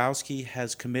Lewandowski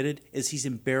has committed is he's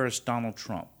embarrassed Donald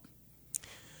Trump.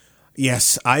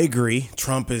 Yes, I agree.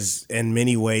 Trump is, in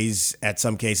many ways, at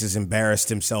some cases, embarrassed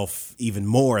himself even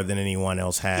more than anyone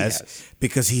else has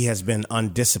because he has been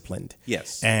undisciplined.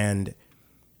 Yes. And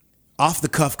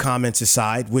off-the-cuff comments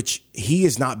aside, which he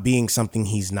is not being something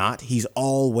he's not. He's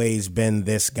always been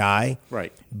this guy.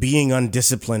 Right. Being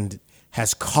undisciplined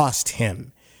has cost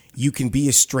him. You can be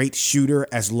a straight shooter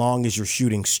as long as you're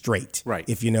shooting straight, right?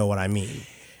 If you know what I mean.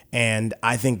 And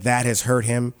I think that has hurt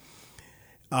him.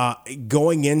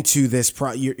 Going into this,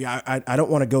 I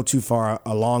don't want to go too far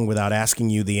along without asking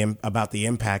you about the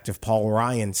impact of Paul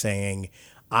Ryan saying,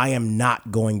 I am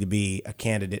not going to be a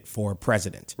candidate for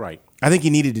president. Right. I think he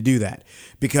needed to do that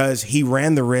because he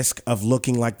ran the risk of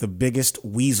looking like the biggest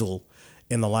weasel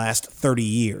in the last 30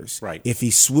 years. Right. If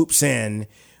he swoops in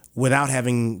without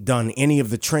having done any of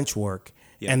the trench work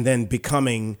and then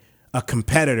becoming a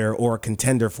competitor or a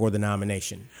contender for the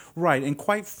nomination. Right. And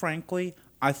quite frankly,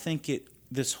 I think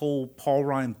this whole Paul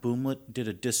Ryan boomlet did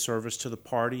a disservice to the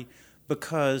party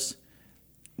because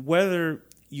whether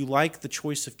you like the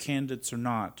choice of candidates or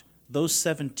not, those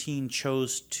 17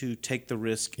 chose to take the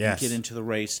risk and get into the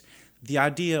race. The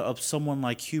idea of someone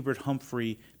like Hubert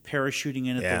Humphrey parachuting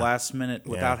in at the last minute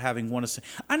without having won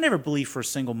I never believed for a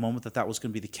single moment that was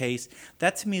going to be the case.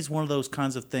 That to me is one of those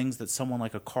kinds of things that someone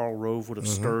like a Karl Rove would have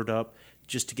stirred up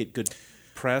just to get good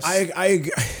press.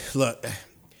 Look,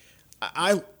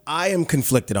 I am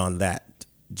conflicted on that,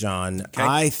 John. Okay.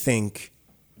 I think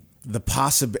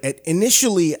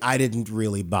initially I didn't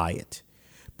really buy it,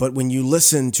 but when you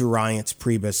listen to Reince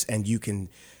Priebus and you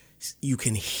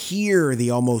can hear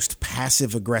the almost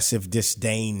passive-aggressive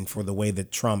disdain for the way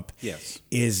that Trump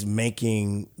is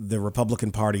making the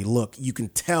Republican Party look. You can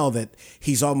tell that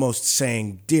he's almost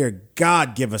saying, dear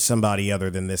God, give us somebody other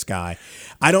than this guy.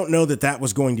 I don't know that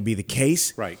was going to be the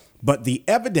case. Right. But the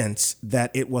evidence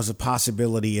that it was a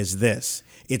possibility is this.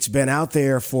 It's been out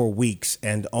there for weeks,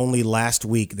 and only last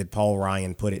week that Paul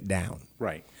Ryan put it down.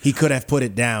 Right. He could have put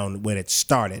it down when it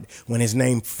started, when his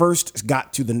name first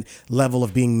got to the level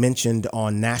of being mentioned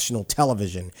on national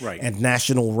television and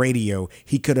national radio.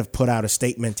 He could have put out a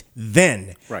statement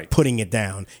then, putting it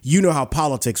down. You know how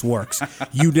politics works.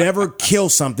 You never kill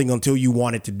something until you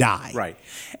want it to die. Right.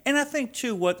 And I think,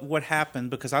 too, what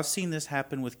happened, because I've seen this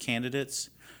happen with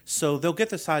candidates, so they'll get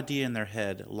this idea in their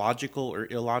head, logical or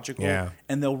illogical,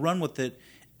 and they'll run with it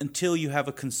until you have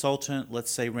a consultant, let's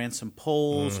say, ran some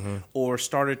polls or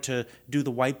started to do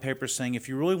the white paper saying, if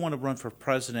you really want to run for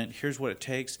president, here's what it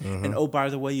takes. And, oh, by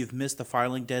the way, you've missed the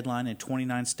filing deadline in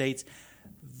 29 states.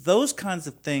 Those kinds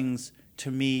of things, to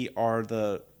me, are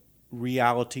the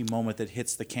reality moment that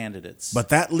hits the candidates. But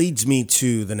that leads me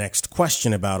to the next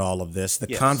question about all of this, the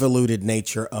convoluted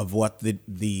nature of what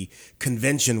the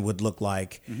convention would look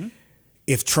like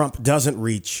if Trump doesn't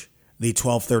reach the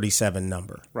 1237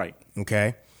 number. Right.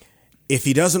 Okay? If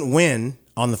he doesn't win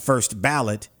on the first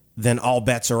ballot, then all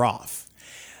bets are off.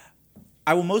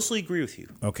 I will mostly agree with you.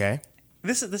 Okay.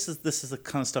 This is the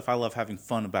kind of stuff I love having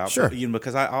fun about. Sure.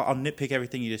 Because I'll nitpick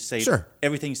everything you just say. Sure.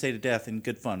 Everything you say to death in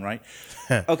good fun, right?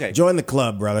 Okay. Join the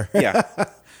club, brother. Yeah.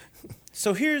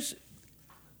 So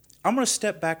I'm going to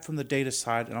step back from the data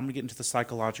side and I'm going to get into the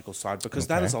psychological side because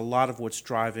that is a lot of what's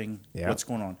driving what's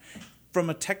going on. From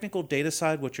a technical data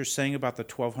side, what you're saying about the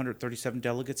 1,237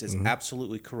 delegates is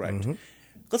absolutely correct.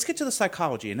 Let's get to the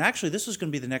psychology. And actually, this was going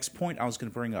to be the next point I was going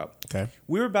to bring up. Okay.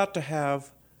 We're about to have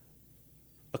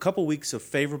a couple weeks of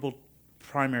favorable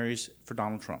primaries for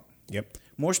Donald Trump. Yep.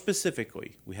 More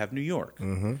specifically, we have New York.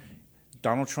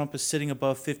 Donald Trump is sitting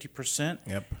above 50%.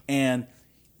 Yep. And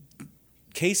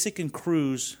Kasich and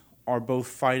Cruz are both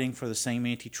fighting for the same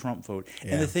anti-Trump vote.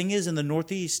 Yeah. And the thing is, in the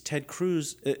Northeast, Ted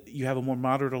Cruz, you have a more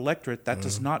moderate electorate. That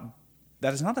is not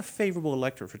a favorable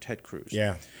electorate for Ted Cruz.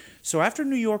 Yeah. So after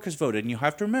New York has voted, and you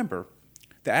have to remember,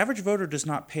 the average voter does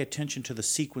not pay attention to the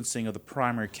sequencing of the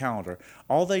primary calendar.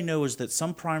 All they know is that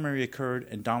some primary occurred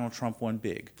and Donald Trump won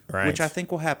big, which I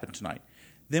think will happen tonight.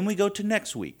 Then we go to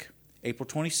next week, April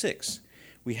 26th.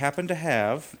 We happen to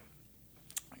have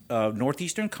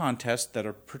northeastern contests that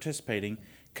are participating: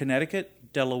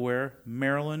 Connecticut, Delaware,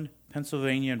 Maryland,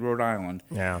 Pennsylvania, and Rhode Island.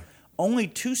 Yeah. Only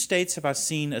 2 states have I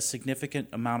seen a significant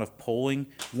amount of polling.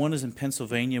 One is in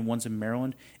Pennsylvania and one's in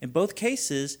Maryland. In both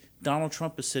cases, Donald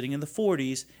Trump is sitting in the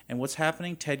 40s, and what's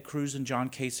happening? Ted Cruz and John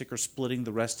Kasich are splitting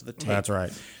the rest of the tape. That's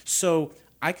right. So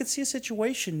I could see a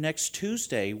situation next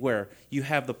Tuesday where you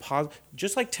have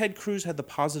just like Ted Cruz had the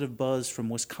positive buzz from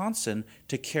Wisconsin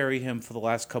to carry him for the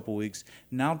last couple weeks,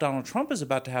 now Donald Trump is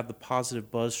about to have the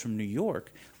positive buzz from New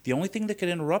York. The only thing that could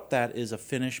interrupt that is a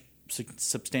finish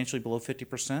substantially below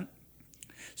 50%.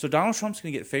 So Donald Trump's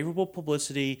going to get favorable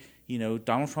publicity.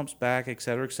 Donald Trump's back, et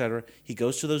cetera, et cetera. He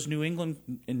goes to those New England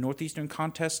and Northeastern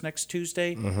contests next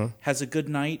Tuesday, has a good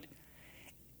night.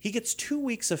 He gets 2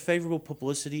 weeks of favorable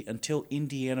publicity until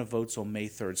Indiana votes on May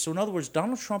 3rd. So in other words,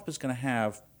 Donald Trump is going to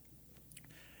have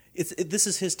this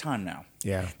is his time now.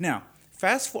 Yeah. Now,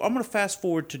 I'm going to fast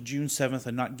forward to June 7th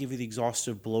and not give you the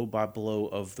exhaustive blow-by-blow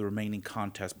of the remaining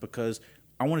contests because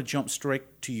I want to jump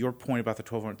straight to your point about the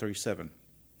 1,237.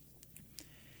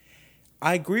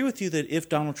 I agree with you that if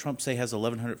Donald Trump, say, has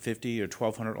 1,150 or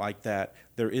 1,200 like that,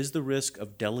 there is the risk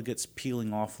of delegates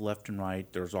peeling off left and right.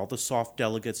 There's all the soft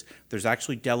delegates. There's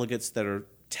actually delegates that are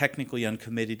technically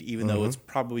uncommitted, even though it's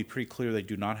probably pretty clear they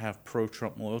do not have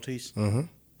pro-Trump loyalties.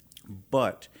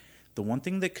 But the one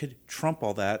thing that could trump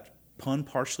all that, pun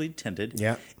partially intended,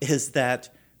 is that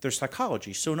there's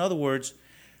psychology. So in other words,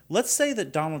 let's say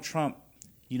that Donald Trump,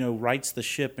 rights the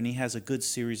ship and he has a good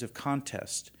series of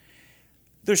contests.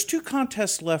 There's 2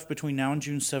 contests left between now and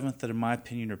June 7th that, in my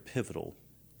opinion, are pivotal.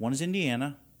 One is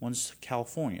Indiana, one's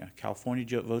California.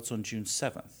 California votes on June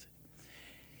 7th.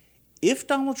 if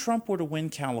Donald Trump were to win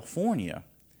California,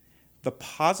 the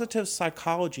positive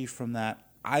psychology from that,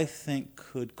 I think,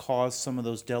 could cause some of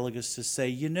those delegates to say,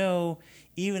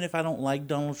 even if I don't like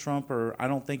Donald Trump or I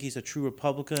don't think he's a true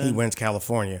Republican. He wins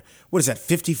California. What is that,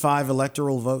 55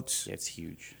 electoral votes? It's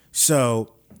huge.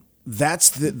 So that's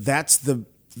the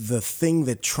thing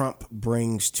that Trump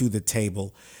brings to the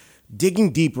table.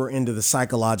 Digging deeper into the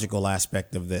psychological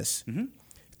aspect of this,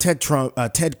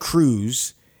 Ted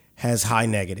Cruz has high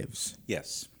negatives.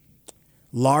 Yes.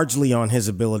 Largely on his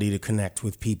ability to connect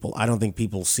with people. I don't think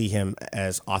people see him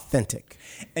as authentic.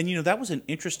 And, that was an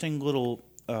interesting little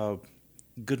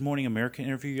Good Morning America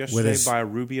interview yesterday by a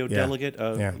Rubio delegate,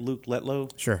 Luke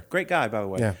Letlow. Sure. Great guy, by the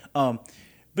way. Yeah. But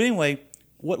anyway,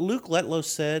 what Luke Letlow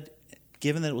said,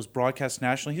 given that it was broadcast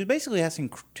nationally, he was basically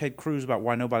asking Ted Cruz about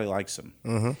why nobody likes him.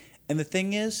 Mm-hmm. And the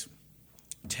thing is,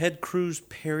 Ted Cruz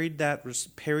parried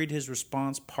his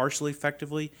response partially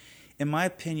effectively. In my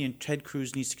opinion, Ted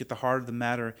Cruz needs to get the heart of the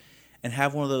matter and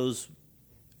have one of those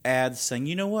ads saying,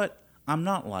 you know what, I'm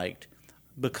not liked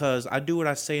because I do what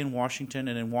I say in Washington,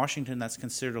 and in Washington that's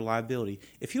considered a liability.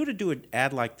 If he were to do an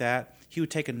ad like that, he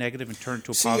would take a negative and turn it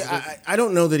to a positive. I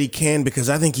don't know that he can, because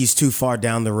I think he's too far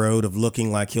down the road of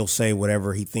looking like he'll say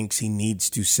whatever he thinks he needs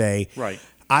to say. Right.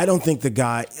 I don't think the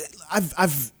guy.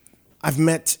 I've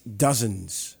met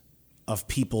dozens of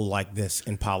people like this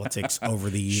in politics over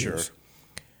the years. Sure.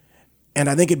 And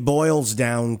I think it boils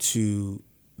down to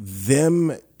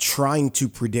them trying to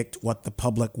predict what the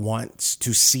public wants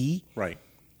to see. Right.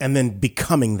 And then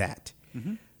becoming that.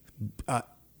 Mm-hmm.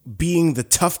 Being the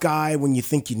tough guy when you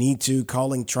think you need to,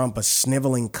 calling Trump a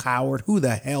sniveling coward. Who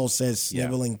the hell says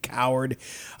sniveling coward?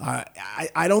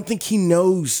 I don't think he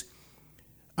knows.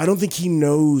 I don't think he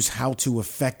knows how to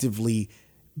effectively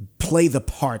play the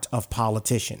part of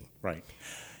politician. Right.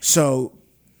 So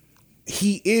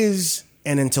he is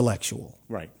an intellectual.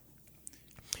 Right.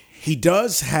 He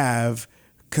does have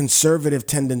conservative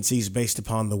tendencies based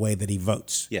upon the way that he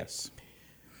votes. Yes.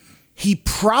 He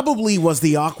probably was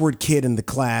the awkward kid in the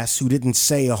class who didn't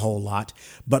say a whole lot,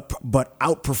 but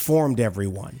outperformed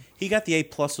everyone. He got the A+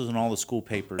 in all the school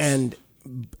papers. And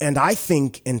I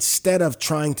think instead of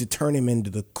trying to turn him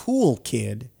into the cool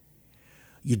kid,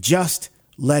 you just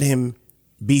let him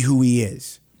be who he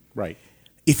is. Right.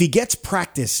 If he gets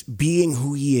practice being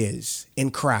who he is in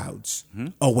crowds,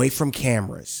 away from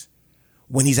cameras,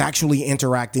 when he's actually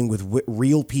interacting with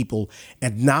real people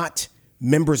and not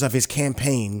members of his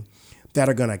campaign that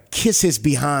are going to kiss his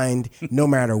behind no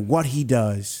matter what he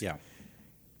does. Yeah.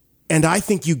 And I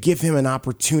think you give him an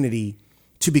opportunity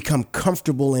to become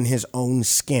comfortable in his own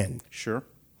skin. Sure.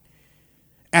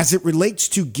 As it relates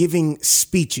to giving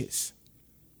speeches,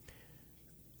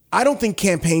 I don't think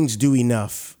campaigns do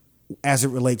enough as it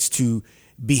relates to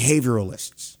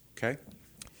behavioralists. Okay.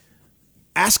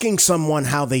 Asking someone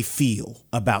how they feel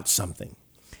about something.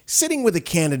 Sitting with a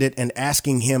candidate and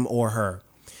asking him or her,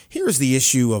 here's the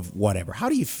issue of whatever. How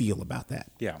do you feel about that?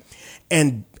 Yeah.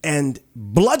 And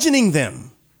bludgeoning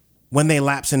them when they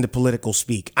lapse into political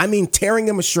speak. I mean, tearing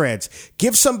them to shreds.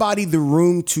 Give somebody the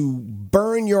room to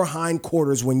burn your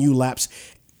hindquarters when you lapse,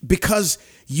 because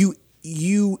you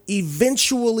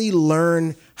eventually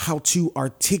learn how to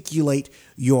articulate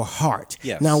your heart.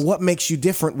 Yes. Now, what makes you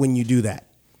different when you do that?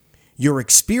 Your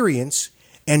experience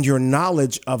and your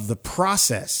knowledge of the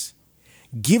process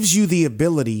gives you the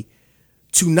ability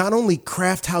to not only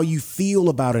craft how you feel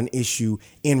about an issue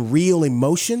in real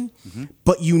emotion,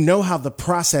 but you know how the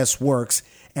process works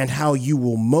and how you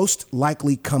will most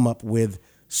likely come up with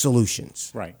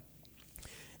solutions. Right.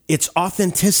 It's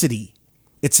authenticity.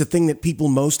 It's the thing that people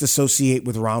most associate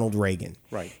with Ronald Reagan.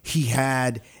 Right. He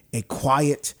had a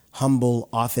quiet, humble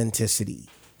authenticity.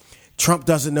 Trump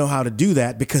doesn't know how to do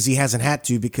that because he hasn't had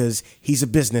to, because he's a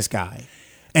business guy.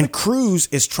 And Cruz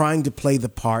is trying to play the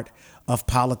part of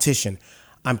politician.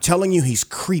 I'm telling you, he's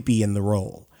creepy in the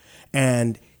role.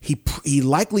 And he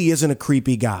likely isn't a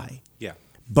creepy guy. Yeah.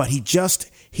 But he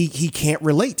can't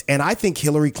relate. And I think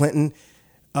Hillary Clinton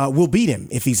will beat him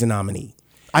if he's a nominee.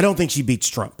 I don't think she beats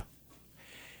Trump.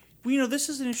 Well, this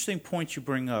is an interesting point you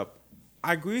bring up.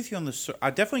 I agree with you on this.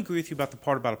 I definitely agree with you about the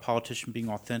part about a politician being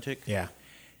authentic. Yeah.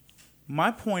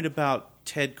 My point about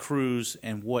Ted Cruz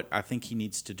and what I think he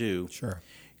needs to do. Sure.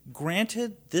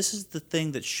 Granted, this is the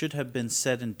thing that should have been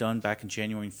said and done back in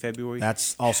January and February.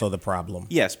 That's also the problem.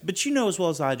 Yes, but you know as well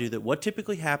as I do that what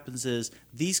typically happens is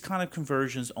these kind of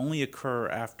conversions only occur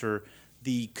after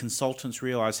the consultants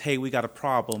realized, hey, we got a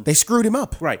problem. They screwed him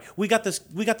up. Right. We got this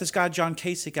guy, John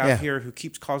Kasich, out here who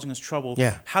keeps causing us trouble.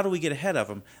 Yeah. How do we get ahead of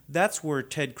him? That's where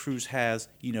Ted Cruz has,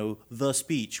 the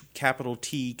speech, capital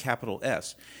T, capital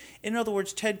S. In other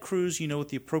words, Ted Cruz, with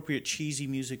the appropriate cheesy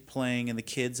music playing and the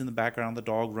kids in the background, the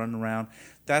dog running around,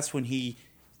 that's when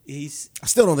he's... I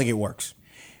still don't think it works.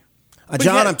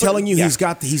 John, I'm telling you, he's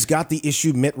got the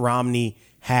issue Mitt Romney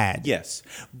had. Yes.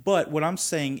 But what I'm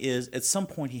saying is, at some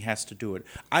point, he has to do it.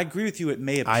 I agree with you. It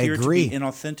may appear to be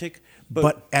inauthentic.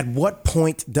 But at what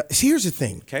point... here's the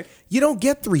thing. Okay. You don't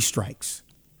get 3 strikes.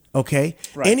 Okay?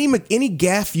 Right. Any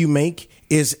gaffe you make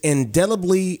is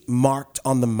indelibly marked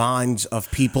on the minds of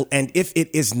people. And if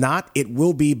it is not, it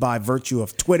will be by virtue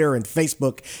of Twitter and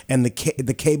Facebook and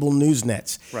the cable news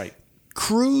nets. Right.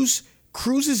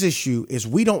 Cruz's issue is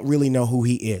we don't really know who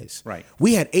he is. Right.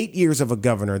 We had 8 years of a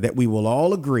governor that we will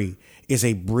all agree is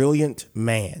a brilliant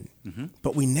man,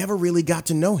 but we never really got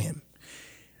to know him.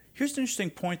 Here's an interesting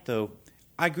point, though.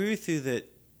 I agree with you that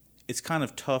it's kind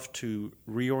of tough to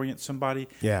reorient somebody.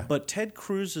 Yeah. But Ted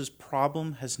Cruz's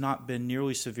problem has not been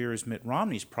nearly severe as Mitt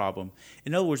Romney's problem.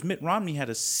 In other words, Mitt Romney had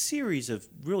a series of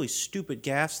really stupid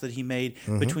gaffes that he made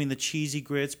between the cheesy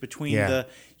grits, between the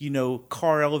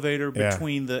car elevator,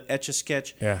 between the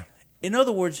Etch-a-Sketch. Yeah. In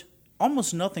other words,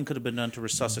 almost nothing could have been done to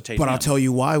resuscitate But him. I'll tell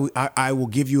you why. I will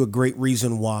give you a great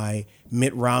reason why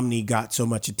Mitt Romney got so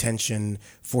much attention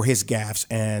for his gaffes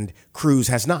and Cruz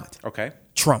has not. Okay.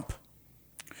 Trump.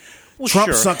 Well, Trump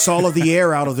sure. sucks all of the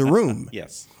air out of the room.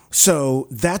 Yes. So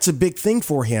that's a big thing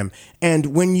for him. And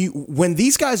when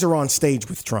these guys are on stage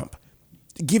with Trump,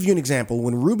 to give you an example,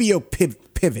 when Rubio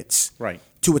pivots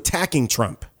to attacking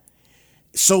Trump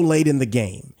so late in the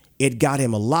game, it got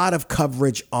him a lot of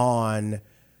coverage on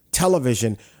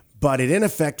television, but it in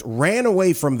effect ran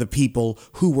away from the people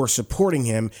who were supporting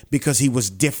him because he was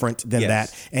different than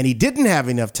that. And he didn't have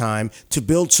enough time to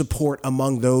build support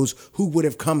among those who would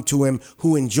have come to him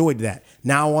who enjoyed that.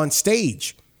 Now on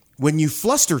stage, when you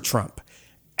fluster Trump,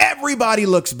 everybody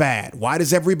looks bad. Why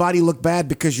does everybody look bad?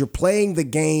 Because you're playing the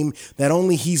game that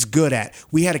only he's good at.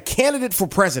 We had a candidate for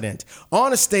president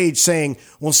on a stage saying,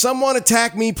 will someone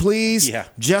attack me, please? Yeah.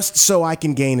 Just so I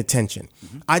can gain attention.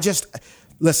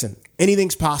 Listen,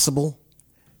 anything's possible,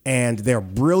 and there are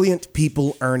brilliant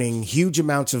people earning huge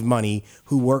amounts of money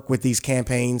who work with these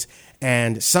campaigns,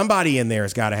 and somebody in there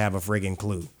has got to have a friggin'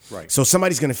 clue. Right. So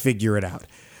somebody's going to figure it out.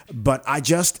 But I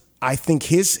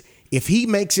think if he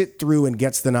makes it through and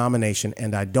gets the nomination,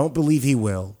 and I don't believe he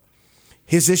will,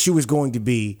 his issue is going to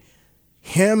be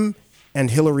him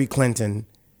and Hillary Clinton,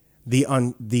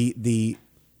 the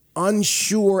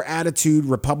unsure attitude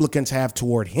Republicans have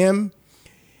toward him.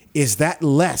 Is that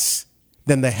less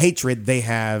than the hatred they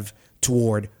have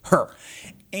toward her?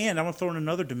 And I'm going to throw in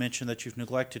another dimension that you've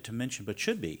neglected to mention, but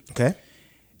should be. Okay.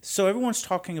 So everyone's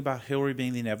talking about Hillary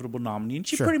being the inevitable nominee, and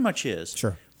she pretty much is.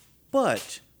 Sure.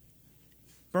 But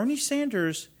Bernie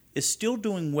Sanders is still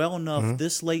doing well enough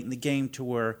this late in the game to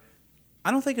where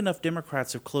I don't think enough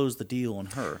Democrats have closed the deal on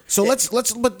her. So let's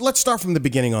start from the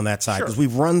beginning on that side, because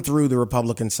we've run through the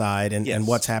Republican side and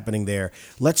what's happening there.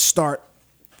 Let's start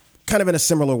kind of in a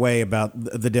similar way about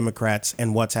the Democrats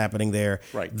and what's happening there.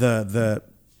 Right. The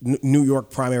New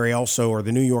York primary also, or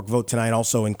the New York vote tonight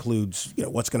also includes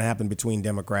what's going to happen between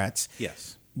Democrats.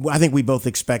 Yes. I think we both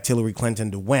expect Hillary Clinton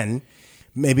to win,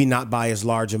 maybe not by as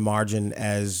large a margin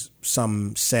as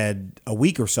some said a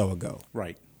week or so ago.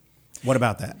 Right. What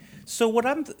about that? So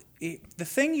the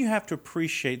thing you have to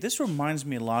appreciate, this reminds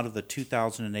me a lot of the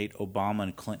 2008 Obama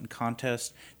and Clinton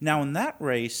contest. Now in that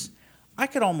race, I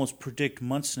could almost predict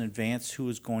months in advance who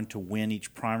was going to win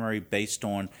each primary based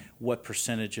on what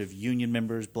percentage of union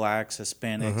members, blacks,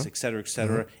 Hispanics, et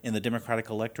cetera, in the Democratic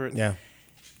electorate. Yeah.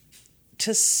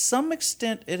 To some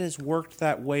extent, it has worked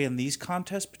that way in these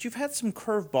contests, but you've had some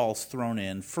curveballs thrown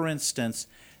in. For instance,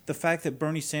 the fact that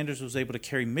Bernie Sanders was able to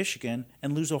carry Michigan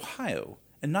and lose Ohio.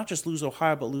 And not just lose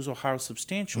Ohio, but lose Ohio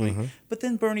substantially. But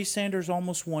then Bernie Sanders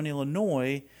almost won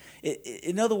Illinois.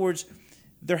 In other words,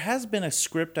 there has been a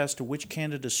script as to which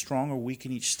candidate is strong or weak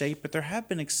in each state, but there have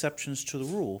been exceptions to the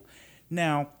rule.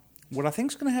 Now, what I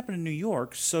think is going to happen in New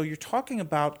York, so you're talking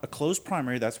about a closed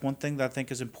primary. That's one thing that I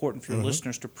think is important for your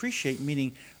listeners to appreciate,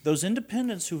 meaning those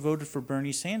independents who voted for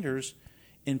Bernie Sanders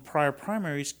in prior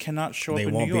primaries cannot show up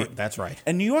in New York. That's right.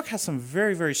 And New York has some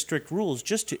very, very strict rules.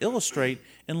 Just to illustrate,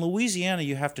 in Louisiana,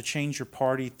 you have to change your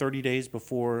party 30 days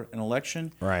before an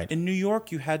election. Right. In New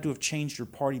York, you had to have changed your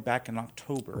party back in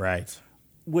October. Right.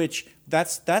 Which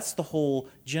that's the whole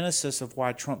genesis of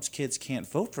why Trump's kids can't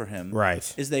vote for him.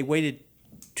 Right. Is they waited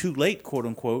too late, quote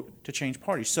unquote, to change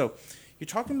parties. So you're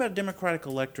talking about a Democratic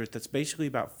electorate that's basically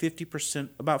about 50%.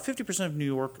 About 50% of New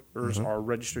Yorkers are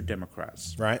registered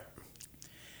Democrats. Right.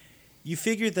 You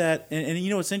figure that, and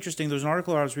you know what's interesting? There's an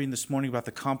article I was reading this morning about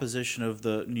the composition of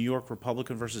the New York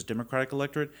Republican versus Democratic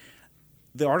electorate.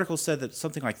 The article said that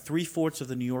something like 3/4 of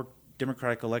the New York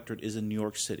Democratic electorate is in New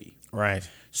York City. Right.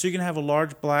 So you're going to have a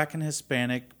large black and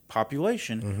Hispanic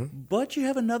population, but you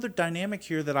have another dynamic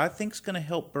here that I think is going to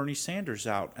help Bernie Sanders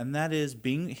out, and that is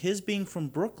being from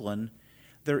Brooklyn,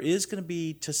 there is going to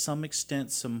be, to some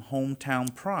extent, some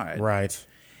hometown pride. Right.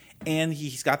 And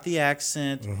he's got the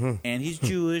accent, and he's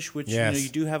Jewish, which Yes. you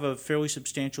do have a fairly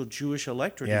substantial Jewish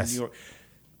electorate in New York.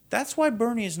 That's why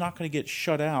Bernie is not going to get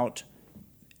shut out,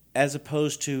 as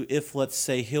opposed to if, let's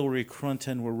say, Hillary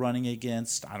Clinton were running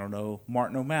against, I don't know,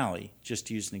 Martin O'Malley, just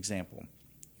to use an example.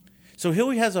 So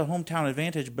Hillary has a hometown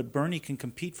advantage, but Bernie can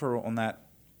compete for her on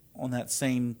that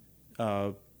same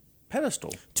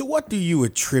pedestal. To what do you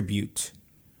attribute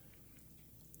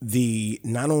the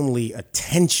not only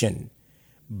attention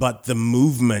but the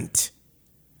movement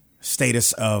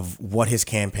status of what his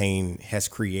campaign has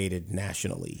created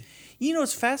nationally? You know,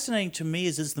 what's fascinating to me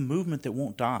is the movement that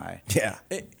won't die. Yeah.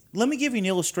 Let me give you an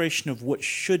illustration of what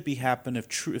should be happening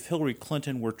if Hillary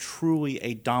Clinton were truly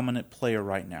a dominant player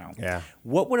right now. Yeah.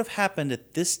 What would have happened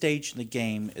at this stage in the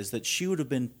game is that she would have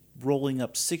been rolling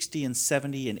up 60 and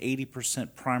 70 and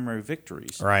 80% primary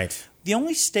victories. Right. The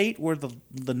only state where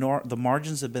the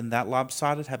margins have been that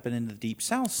lopsided have been in the Deep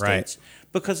South states.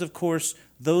 Right. Because, of course,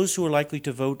 those who are likely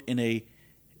to vote in a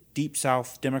Deep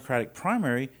South Democratic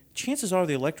primary, chances are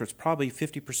the electorate's probably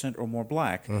 50% or more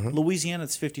black. Louisiana,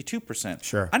 it's 52%.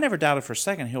 Sure. I never doubted for a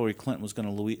second Hillary Clinton was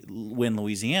going to win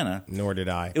Louisiana. Nor did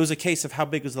I. It was a case of how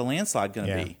big was the landslide going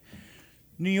to be.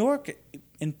 New York,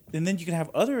 and then you can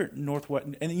have other Northwest.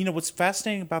 And you know what's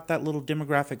fascinating about that little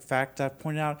demographic fact I've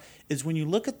pointed out is when you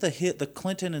look at the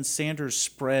Clinton and Sanders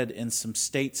spread in some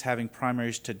states having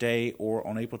primaries today or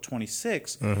on April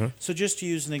 26th. So just to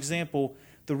use an example,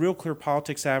 the Real Clear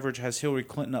Politics average has Hillary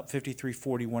Clinton up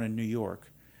 53-41 in New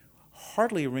York.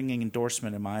 Hardly a ringing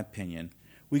endorsement, in my opinion.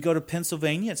 We go to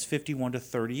Pennsylvania, it's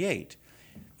 51-38.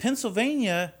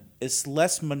 Pennsylvania is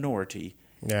less minority.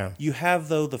 Yeah. You have,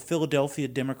 though, the Philadelphia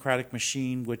Democratic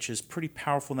machine, which is pretty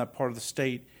powerful in that part of the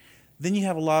state. Then you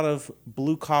have a lot of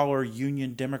blue-collar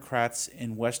union Democrats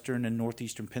in western and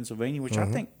northeastern Pennsylvania, which I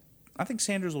think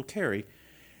Sanders will carry.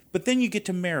 But then you get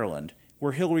to Maryland,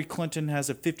 where Hillary Clinton has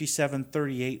a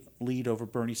 57-38 lead over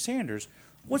Bernie Sanders.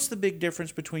 What's the big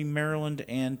difference between Maryland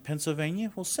and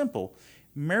Pennsylvania? Well, simple.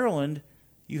 Maryland,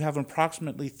 you have an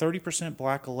approximately 30%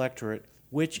 black electorate,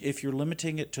 which, if you're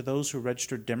limiting it to those who are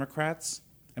registered Democrats,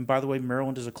 and by the way,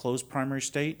 Maryland is a closed primary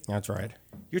state. That's right.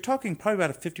 You're talking probably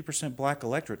about a 50% black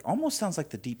electorate. Almost sounds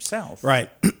like the Deep South. Right.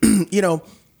 You know,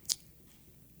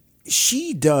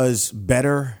 she does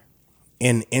better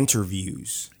in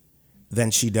interviews than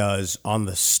she does on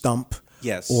the stump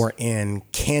or in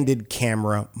candid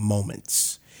camera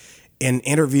moments. In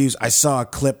interviews, I saw a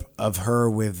clip of her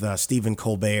with Stephen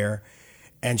Colbert,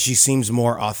 and she seems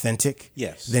more authentic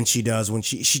than she does when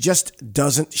she just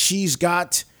doesn't. She's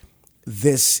got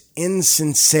this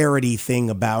insincerity thing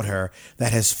about her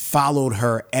that has followed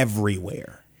her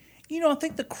everywhere. You know, I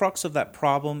think the crux of that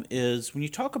problem is when you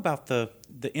talk about the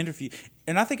interview,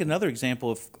 and I think another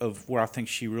example of where I think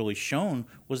she really shone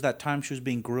was that time she was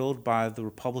being grilled by the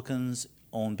Republicans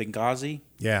on Benghazi,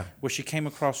 where she came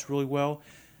across really well.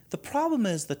 The problem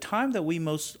is the time that we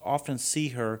most often see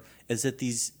her is at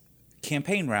these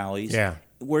campaign rallies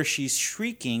where she's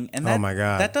shrieking, and that, oh my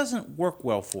God, that doesn't work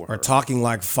well for her. Or talking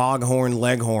like Foghorn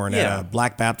Leghorn at a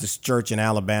Black Baptist church in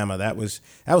Alabama. That was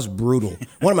brutal.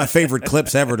 One of my favorite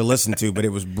clips ever to listen to, but it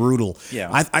was brutal.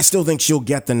 I still think she'll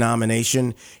get the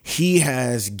nomination. He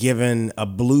has given a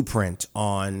blueprint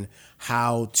on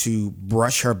how to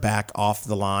brush her back off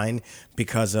the line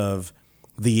because of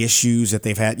the issues that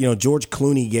they've had. You know, George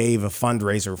Clooney gave a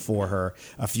fundraiser for her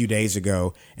a few days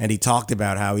ago, and he talked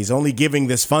about how he's only giving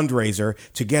this fundraiser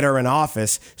to get her in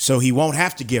office so he won't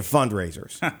have to give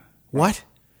fundraisers. What?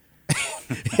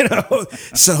 You know,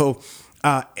 so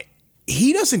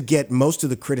he doesn't get most of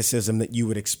the criticism that you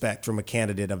would expect from a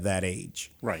candidate of that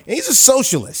age. Right. And he's a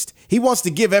socialist. He wants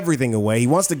to give everything away. He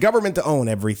wants the government to own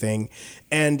everything.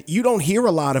 And you don't hear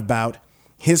a lot about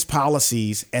his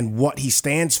policies and what he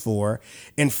stands for.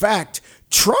 In fact,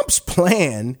 Trump's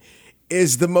plan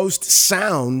is the most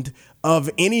sound of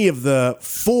any of the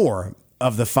 4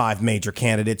 of the 5 major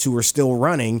candidates who are still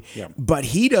running, but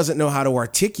he doesn't know how to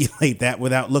articulate that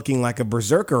without looking like a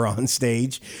berserker on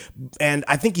stage. And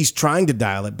I think he's trying to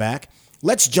dial it back.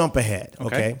 Let's jump ahead,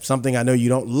 okay? Something I know you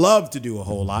don't love to do a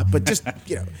whole lot, but just,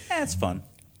 you know. That's fun.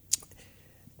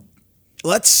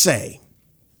 let's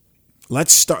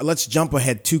jump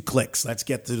ahead 2 clicks. Let's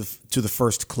get to the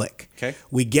first click. Okay.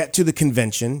 We get to the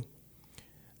convention,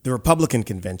 the Republican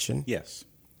convention. Yes.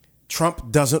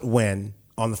 Trump doesn't win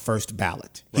on the first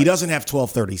ballot. Right. He doesn't have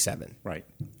 1237. Right.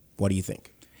 What do you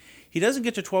think? He doesn't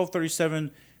get to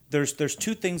 1237. There's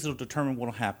 2 things that will determine what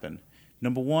will happen.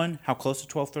 Number 1, how close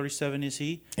to 1237 is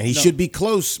he? And he should be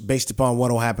close based upon what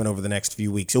will happen over the next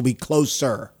few weeks. He'll be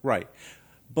closer. Right.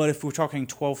 But if we're talking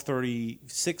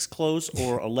 1236 close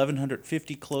or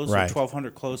 1150 close Right. or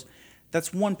 1200 close,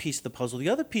 that's one piece of the puzzle. The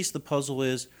other piece of the puzzle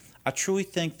is I truly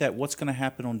think that what's going to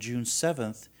happen on June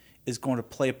 7th is going to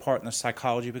play a part in the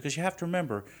psychology, because you have to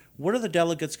remember, what are the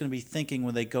delegates going to be thinking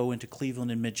when they go into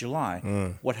Cleveland in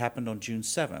mid-July? What happened on June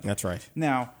 7th? That's right.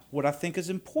 Now, what I think is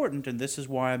important, and this is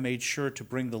why I made sure to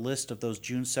bring the list of those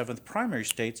June 7th primary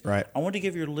states, Right. I want to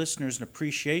give your listeners an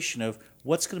appreciation of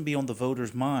what's going to be on the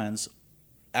voters' minds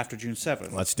after June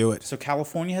 7th. Let's do it. So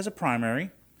California has a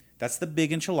primary. That's the big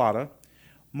enchilada.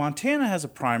 Montana has a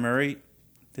primary.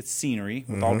 That's scenery,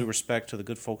 with all due respect to the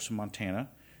good folks from Montana.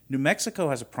 New Mexico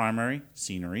has a primary,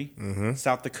 scenery.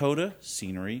 South Dakota,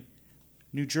 scenery.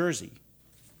 New Jersey.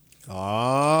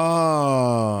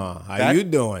 Oh, how you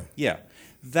doing? Yeah.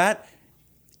 That,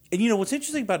 and you know what's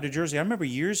interesting about New Jersey, I remember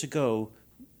years ago,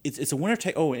 it's a winner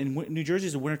take, New Jersey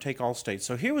is a winner take all state.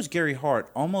 So here was Gary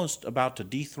Hart almost about to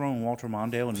dethrone Walter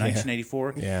Mondale in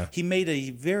 1984. Yeah. He made a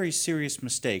very serious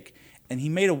mistake. And he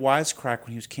made a wisecrack when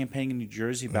he was campaigning in New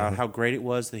Jersey about how great it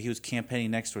was that he was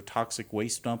campaigning next to a toxic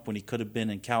waste dump when he could have been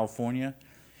in California.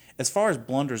 As far as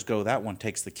blunders go, that one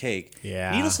takes the cake.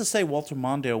 Yeah. Needless to say, Walter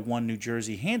Mondale won New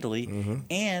Jersey handily,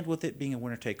 and with it being a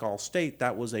winner-take-all state,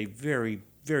 that was a very,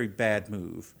 very bad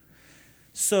move.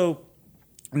 So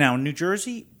now, New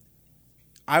Jersey,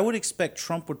 I would expect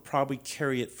Trump would probably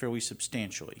carry it fairly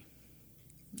substantially.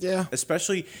 Yeah.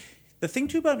 Especially... The thing,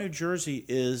 too, about New Jersey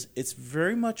is it's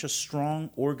very much a strong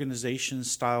organization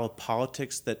style of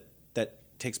politics that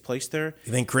takes place there.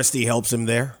 You think Christie helps him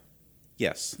there?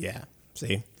 Yes. Yeah.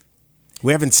 See?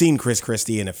 We haven't seen Chris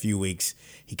Christie in a few weeks.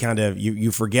 He kind of,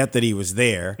 you forget that he was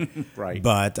there. Right.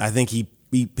 But I think he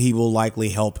will likely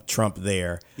help Trump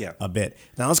there a bit.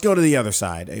 Now, let's go to the other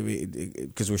side,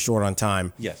 because we're short on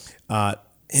time. Yes.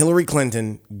 Hillary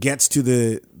Clinton gets to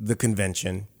the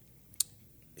convention.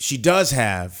 She does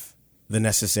have the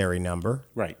necessary number.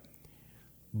 Right.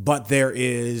 But there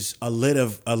is a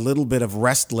little bit of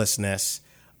restlessness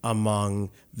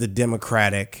among the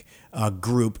Democratic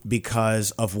group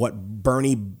because of what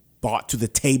Bernie brought to the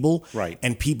table. Right.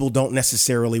 And people don't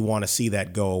necessarily want to see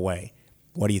that go away.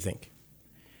 What do you think?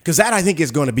 Because that, I think,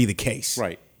 is going to be the case.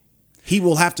 Right. He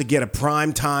will have to get a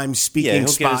prime time speaking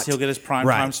spot. He'll get his prime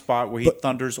time spot where he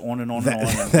thunders on and on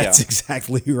and on. That's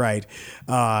exactly right.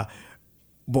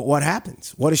 But what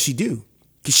happens? What does she do?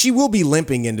 Because she will be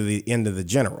limping into the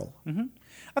general. Mm-hmm.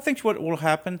 I think what will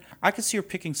happen, I could see her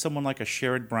picking someone like a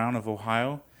Sherrod Brown of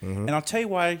Ohio. And I'll tell you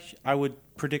why I would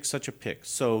predict such a pick.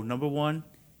 So, number 1,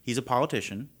 he's a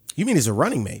politician. You mean he's a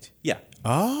running mate? Yeah.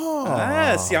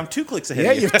 Oh. See, I'm 2 clicks ahead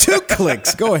of you. Yeah, you're 2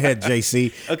 clicks. Go ahead,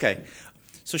 JC. Okay.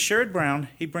 So, Sherrod Brown,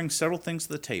 he brings several things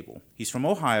to the table. He's from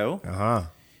Ohio. Uh-huh.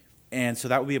 And so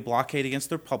that would be a blockade against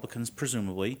the Republicans,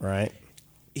 presumably. Right.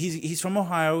 He's from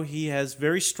Ohio. He has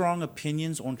very strong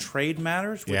opinions on trade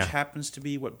matters, which happens to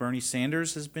be what Bernie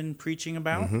Sanders has been preaching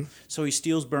about. So he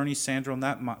steals Bernie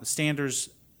Sanders'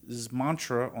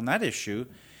 mantra on that issue.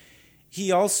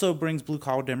 He also brings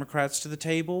blue-collar Democrats to the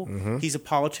table. He's a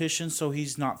politician, so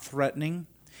he's not threatening.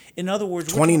 In other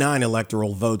words... 29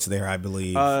 electoral votes there, I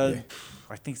believe.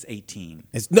 I think it's 18.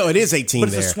 It is 18 but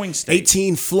there. It's a swing state.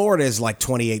 18, Florida is like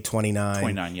 28, 29.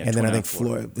 29, yeah. And then I think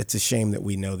Florida, it's a shame that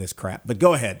we know this crap. But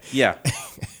go ahead. Yeah.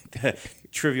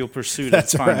 Trivial pursuit at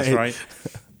times, right?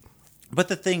 But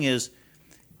the thing is,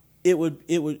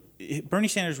 Bernie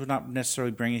Sanders would not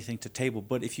necessarily bring anything to the table,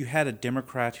 but if you had a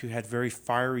Democrat who had very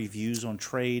fiery views on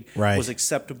trade, was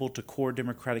acceptable to core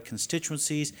Democratic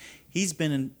constituencies,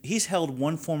 he's held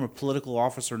one form of political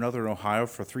office or another in Ohio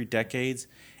for 3 decades.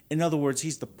 In other words,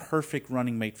 he's the perfect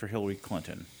running mate for Hillary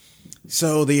Clinton.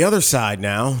 So the other side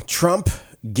now, Trump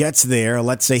gets there.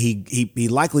 Let's say he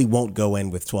likely won't go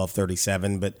in with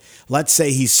 1237, but let's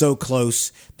say he's so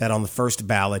close that on the first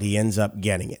ballot he ends up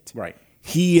getting it. Right.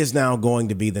 He is now going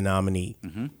to be the nominee.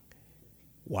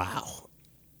 Wow.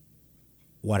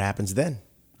 What happens then?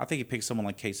 I think he picks someone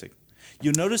like Kasich.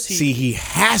 You'll notice he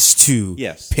has to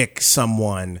pick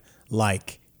someone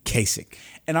like Kasich.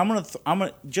 And I'm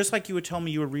gonna just like you would tell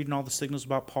me you were reading all the signals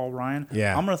about Paul Ryan.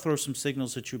 Yeah. I'm gonna throw some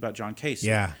signals at you about John Kasich.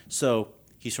 Yeah. So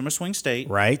he's from a swing state.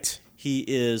 Right. He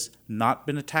is not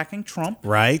been attacking Trump.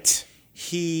 Right.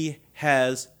 He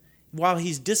has while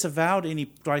he's disavowed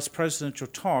any vice presidential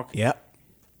talk,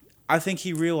 I think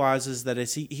he realizes that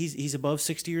as he's above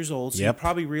 60 years old, so he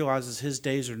probably realizes his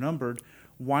days are numbered.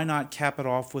 Why not cap it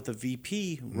off with a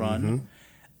VP run?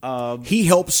 He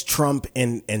helps Trump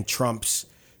in Trump's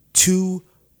two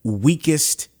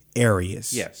weakest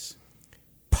areas. Yes.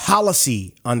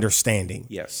 Policy understanding.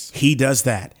 Yes. He does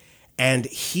that. And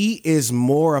he is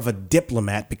more of a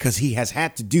diplomat because he has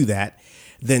had to do that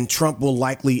than Trump will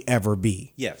likely ever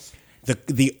be. Yes.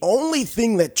 The only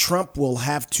thing that Trump will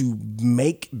have to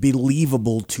make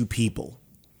believable to people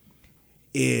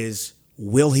is,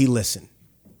 will he listen?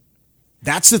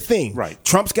 That's the thing. Right.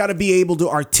 Trump's got to be able to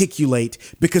articulate,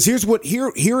 because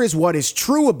here is what is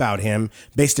true about him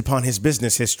based upon his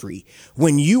business history.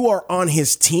 When you are on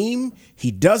his team, he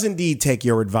does indeed take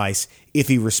your advice if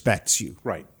he respects you.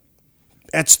 Right.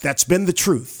 That's been the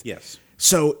truth. Yes.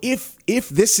 So if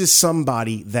this is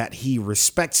somebody that he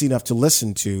respects enough to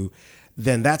listen to,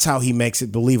 then that's how he makes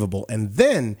it believable. And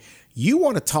then you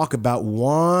want to talk about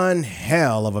one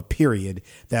hell of a period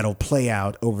that'll play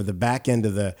out over the back end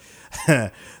of the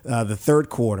the third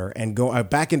quarter and go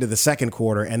back into the second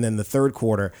quarter and then the third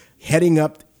quarter, heading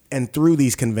up and through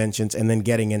these conventions and then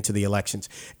getting into the elections.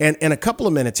 And in a couple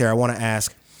of minutes here, I want to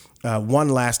ask one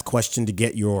last question to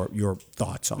get your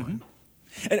thoughts on. Mm-hmm.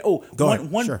 And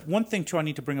one thing too I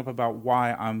need to bring up about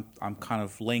why I'm kind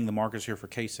of laying the markers here for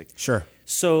Kasich. Sure.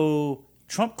 So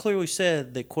Trump clearly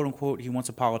said that, quote unquote, he wants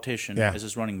a politician as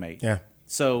his running mate. Yeah.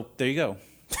 So there you go.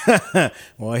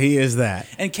 Well, he is that.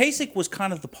 And Kasich was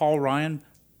kind of the Paul Ryan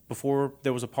before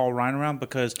there was a Paul Ryan around,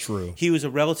 because he was a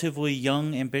relatively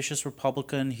young, ambitious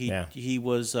Republican. He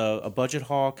was a budget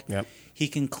hawk. Yep. He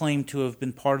can claim to have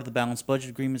been part of the balanced budget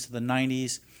agreements of the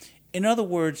 90s. In other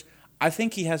words, I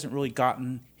think he hasn't really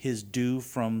gotten his due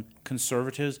from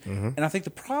conservatives. Mm-hmm. And I think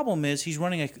the problem is he's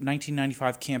running a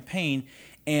 1995 campaign,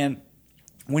 and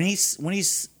when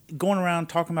he's going around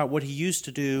talking about what he used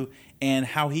to do and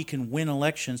how he can win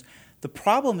elections, the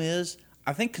problem is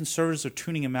I think conservatives are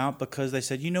tuning him out because they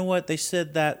said, you know what, they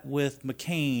said that with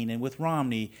McCain and with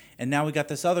Romney, and now we got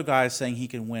this other guy saying he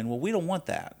can win. Well, we don't want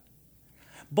that.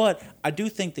 But I do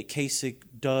think that Kasich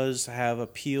does have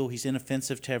appeal. He's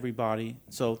inoffensive to everybody.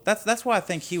 So that's why I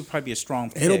think he would probably be a strong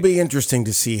pick. It'll be interesting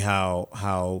to see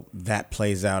how that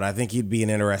plays out. I think he'd be an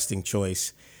interesting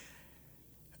choice.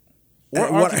 Or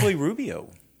arguably Rubio.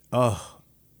 Oh.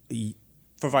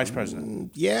 For vice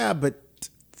president. Yeah, but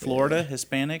Florida,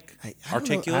 Hispanic,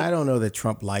 articulate. I don't know that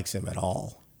Trump likes him at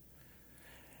all.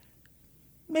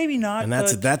 Maybe not. And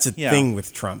that's a thing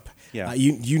with Trump. Yeah.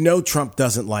 You know Trump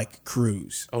doesn't like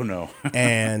Cruz. Oh, no.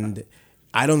 And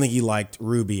I don't think he liked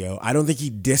Rubio. I don't think he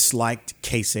disliked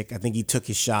Kasich. I think he took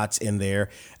his shots in there.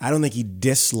 I don't think he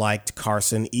disliked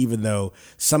Carson, even though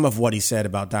some of what he said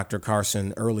about Dr.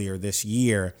 Carson earlier this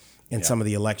year in some of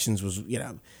the elections was,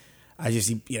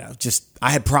 I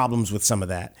had problems with some of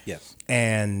that. Yes.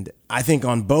 And I think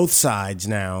on both sides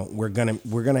now, we're gonna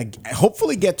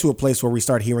hopefully get to a place where we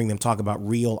start hearing them talk about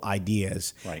real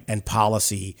ideas and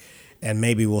policy, and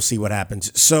maybe we'll see what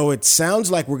happens. So it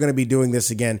sounds like we're going to be doing this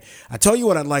again. I tell you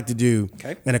what I'd like to do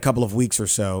in a couple of weeks or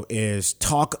so is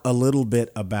talk a little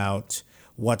bit about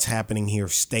what's happening here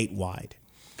statewide.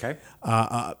 Okay.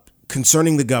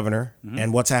 Concerning the governor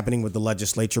and what's happening with the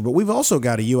legislature. But we've also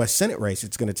got a U.S. Senate race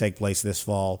that's going to take place this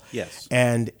fall. Yes.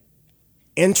 And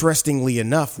interestingly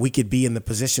enough, we could be in the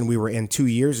position we were in 2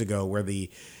 years ago where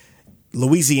the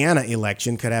Louisiana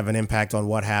election could have an impact on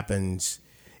what happens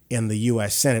in the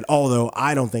U.S. Senate, although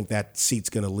I don't think that seat's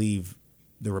going to leave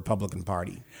the Republican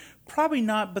Party. Probably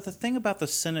not, but the thing about the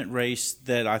Senate race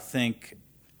that I think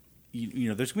there's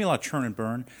going to be a lot of churn and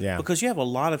burn because you have a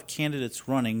lot of candidates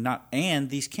running, and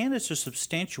these candidates are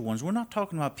substantial ones. We're not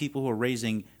talking about people who are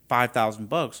raising $5,000.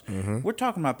 Mm-hmm. We're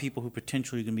talking about people who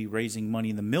potentially are going to be raising money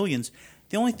in the millions.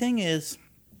 The only thing is,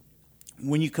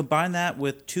 when you combine that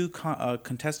with two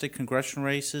contested congressional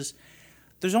races,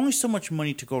 there's only so much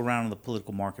money to go around in the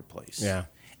political marketplace. Yeah.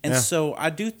 And so I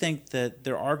do think that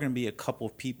there are going to be a couple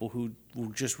of people who will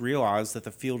just realize that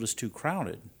the field is too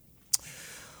crowded.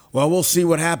 Well, we'll see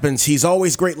what happens. He's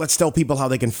always great. Let's tell people how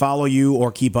they can follow you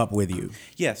or keep up with you.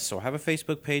 Yes, so I have a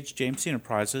Facebook page, JMC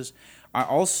Enterprises. I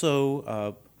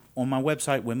also, on my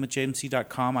website,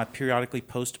 winwithjmc.com, I periodically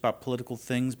post about political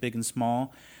things, big and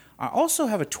small. I also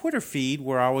have a Twitter feed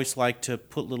where I always like to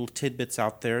put little tidbits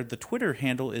out there. The Twitter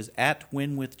handle is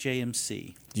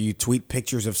 @winwithjmc. Do you tweet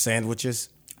pictures of sandwiches?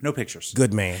 No pictures.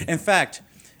 Good man. In fact,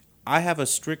 I have a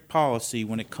strict policy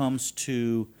when it comes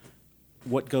to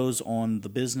what goes on the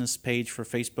business page for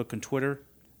Facebook and Twitter.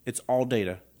 It's all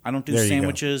data. I don't do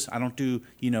sandwiches. I don't do,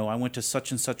 I went to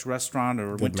such and such restaurant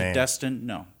or went to Destin.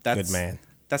 No. Good man.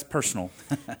 That's personal.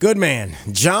 Good man.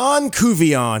 John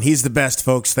Cuvion. He's the best,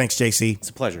 folks. Thanks, JC. It's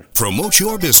a pleasure. Promote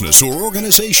your business or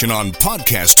organization on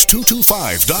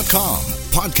podcast225.com.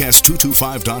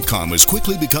 Podcast225.com is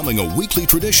quickly becoming a weekly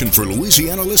tradition for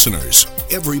Louisiana listeners.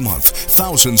 Every month,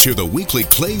 thousands hear the weekly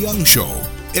Clay Young Show.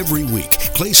 Every week,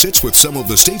 Clay sits with some of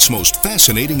the state's most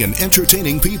fascinating and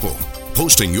entertaining people.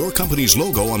 Posting your company's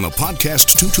logo on the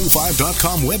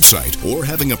podcast225.com website or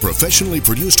having a professionally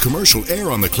produced commercial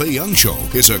air on the Clay Young Show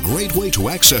is a great way to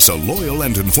access a loyal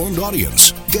and informed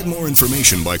audience. Get more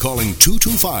information by calling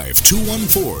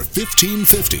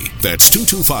 225-214-1550. That's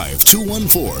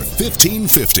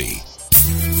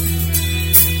 225-214-1550.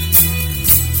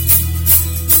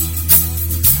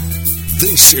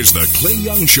 This is the Clay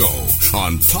Young Show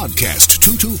on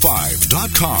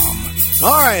podcast225.com.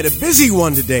 All right, a busy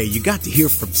one today. You got to hear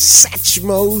from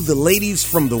Satchmo, the ladies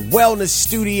from the Wellness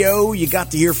Studio. You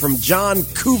got to hear from John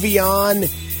Cuvion.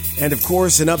 And, of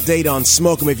course, an update on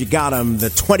Smoke 'em If You Got 'em, the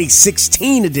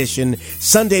 2016 edition,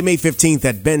 Sunday, May 15th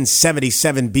at Ben's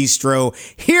 77 Bistro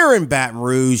here in Baton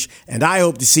Rouge. And I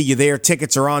hope to see you there.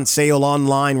 Tickets are on sale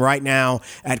online right now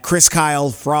at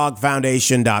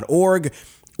chriskylefrogfoundation.org.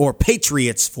 or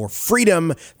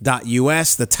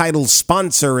patriotsforfreedom.us. The title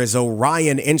sponsor is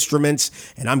Orion Instruments,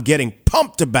 and I'm getting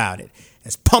pumped about it.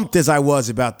 As pumped as I was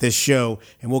about this show.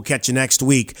 And we'll catch you next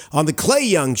week on The Clay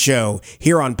Young Show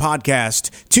here on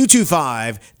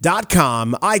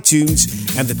podcast225.com,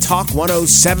 iTunes, and the Talk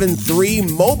 1073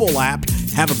 mobile app.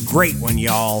 Have a great one,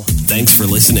 y'all. Thanks for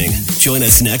listening. Join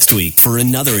us next week for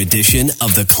another edition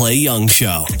of The Clay Young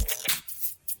Show.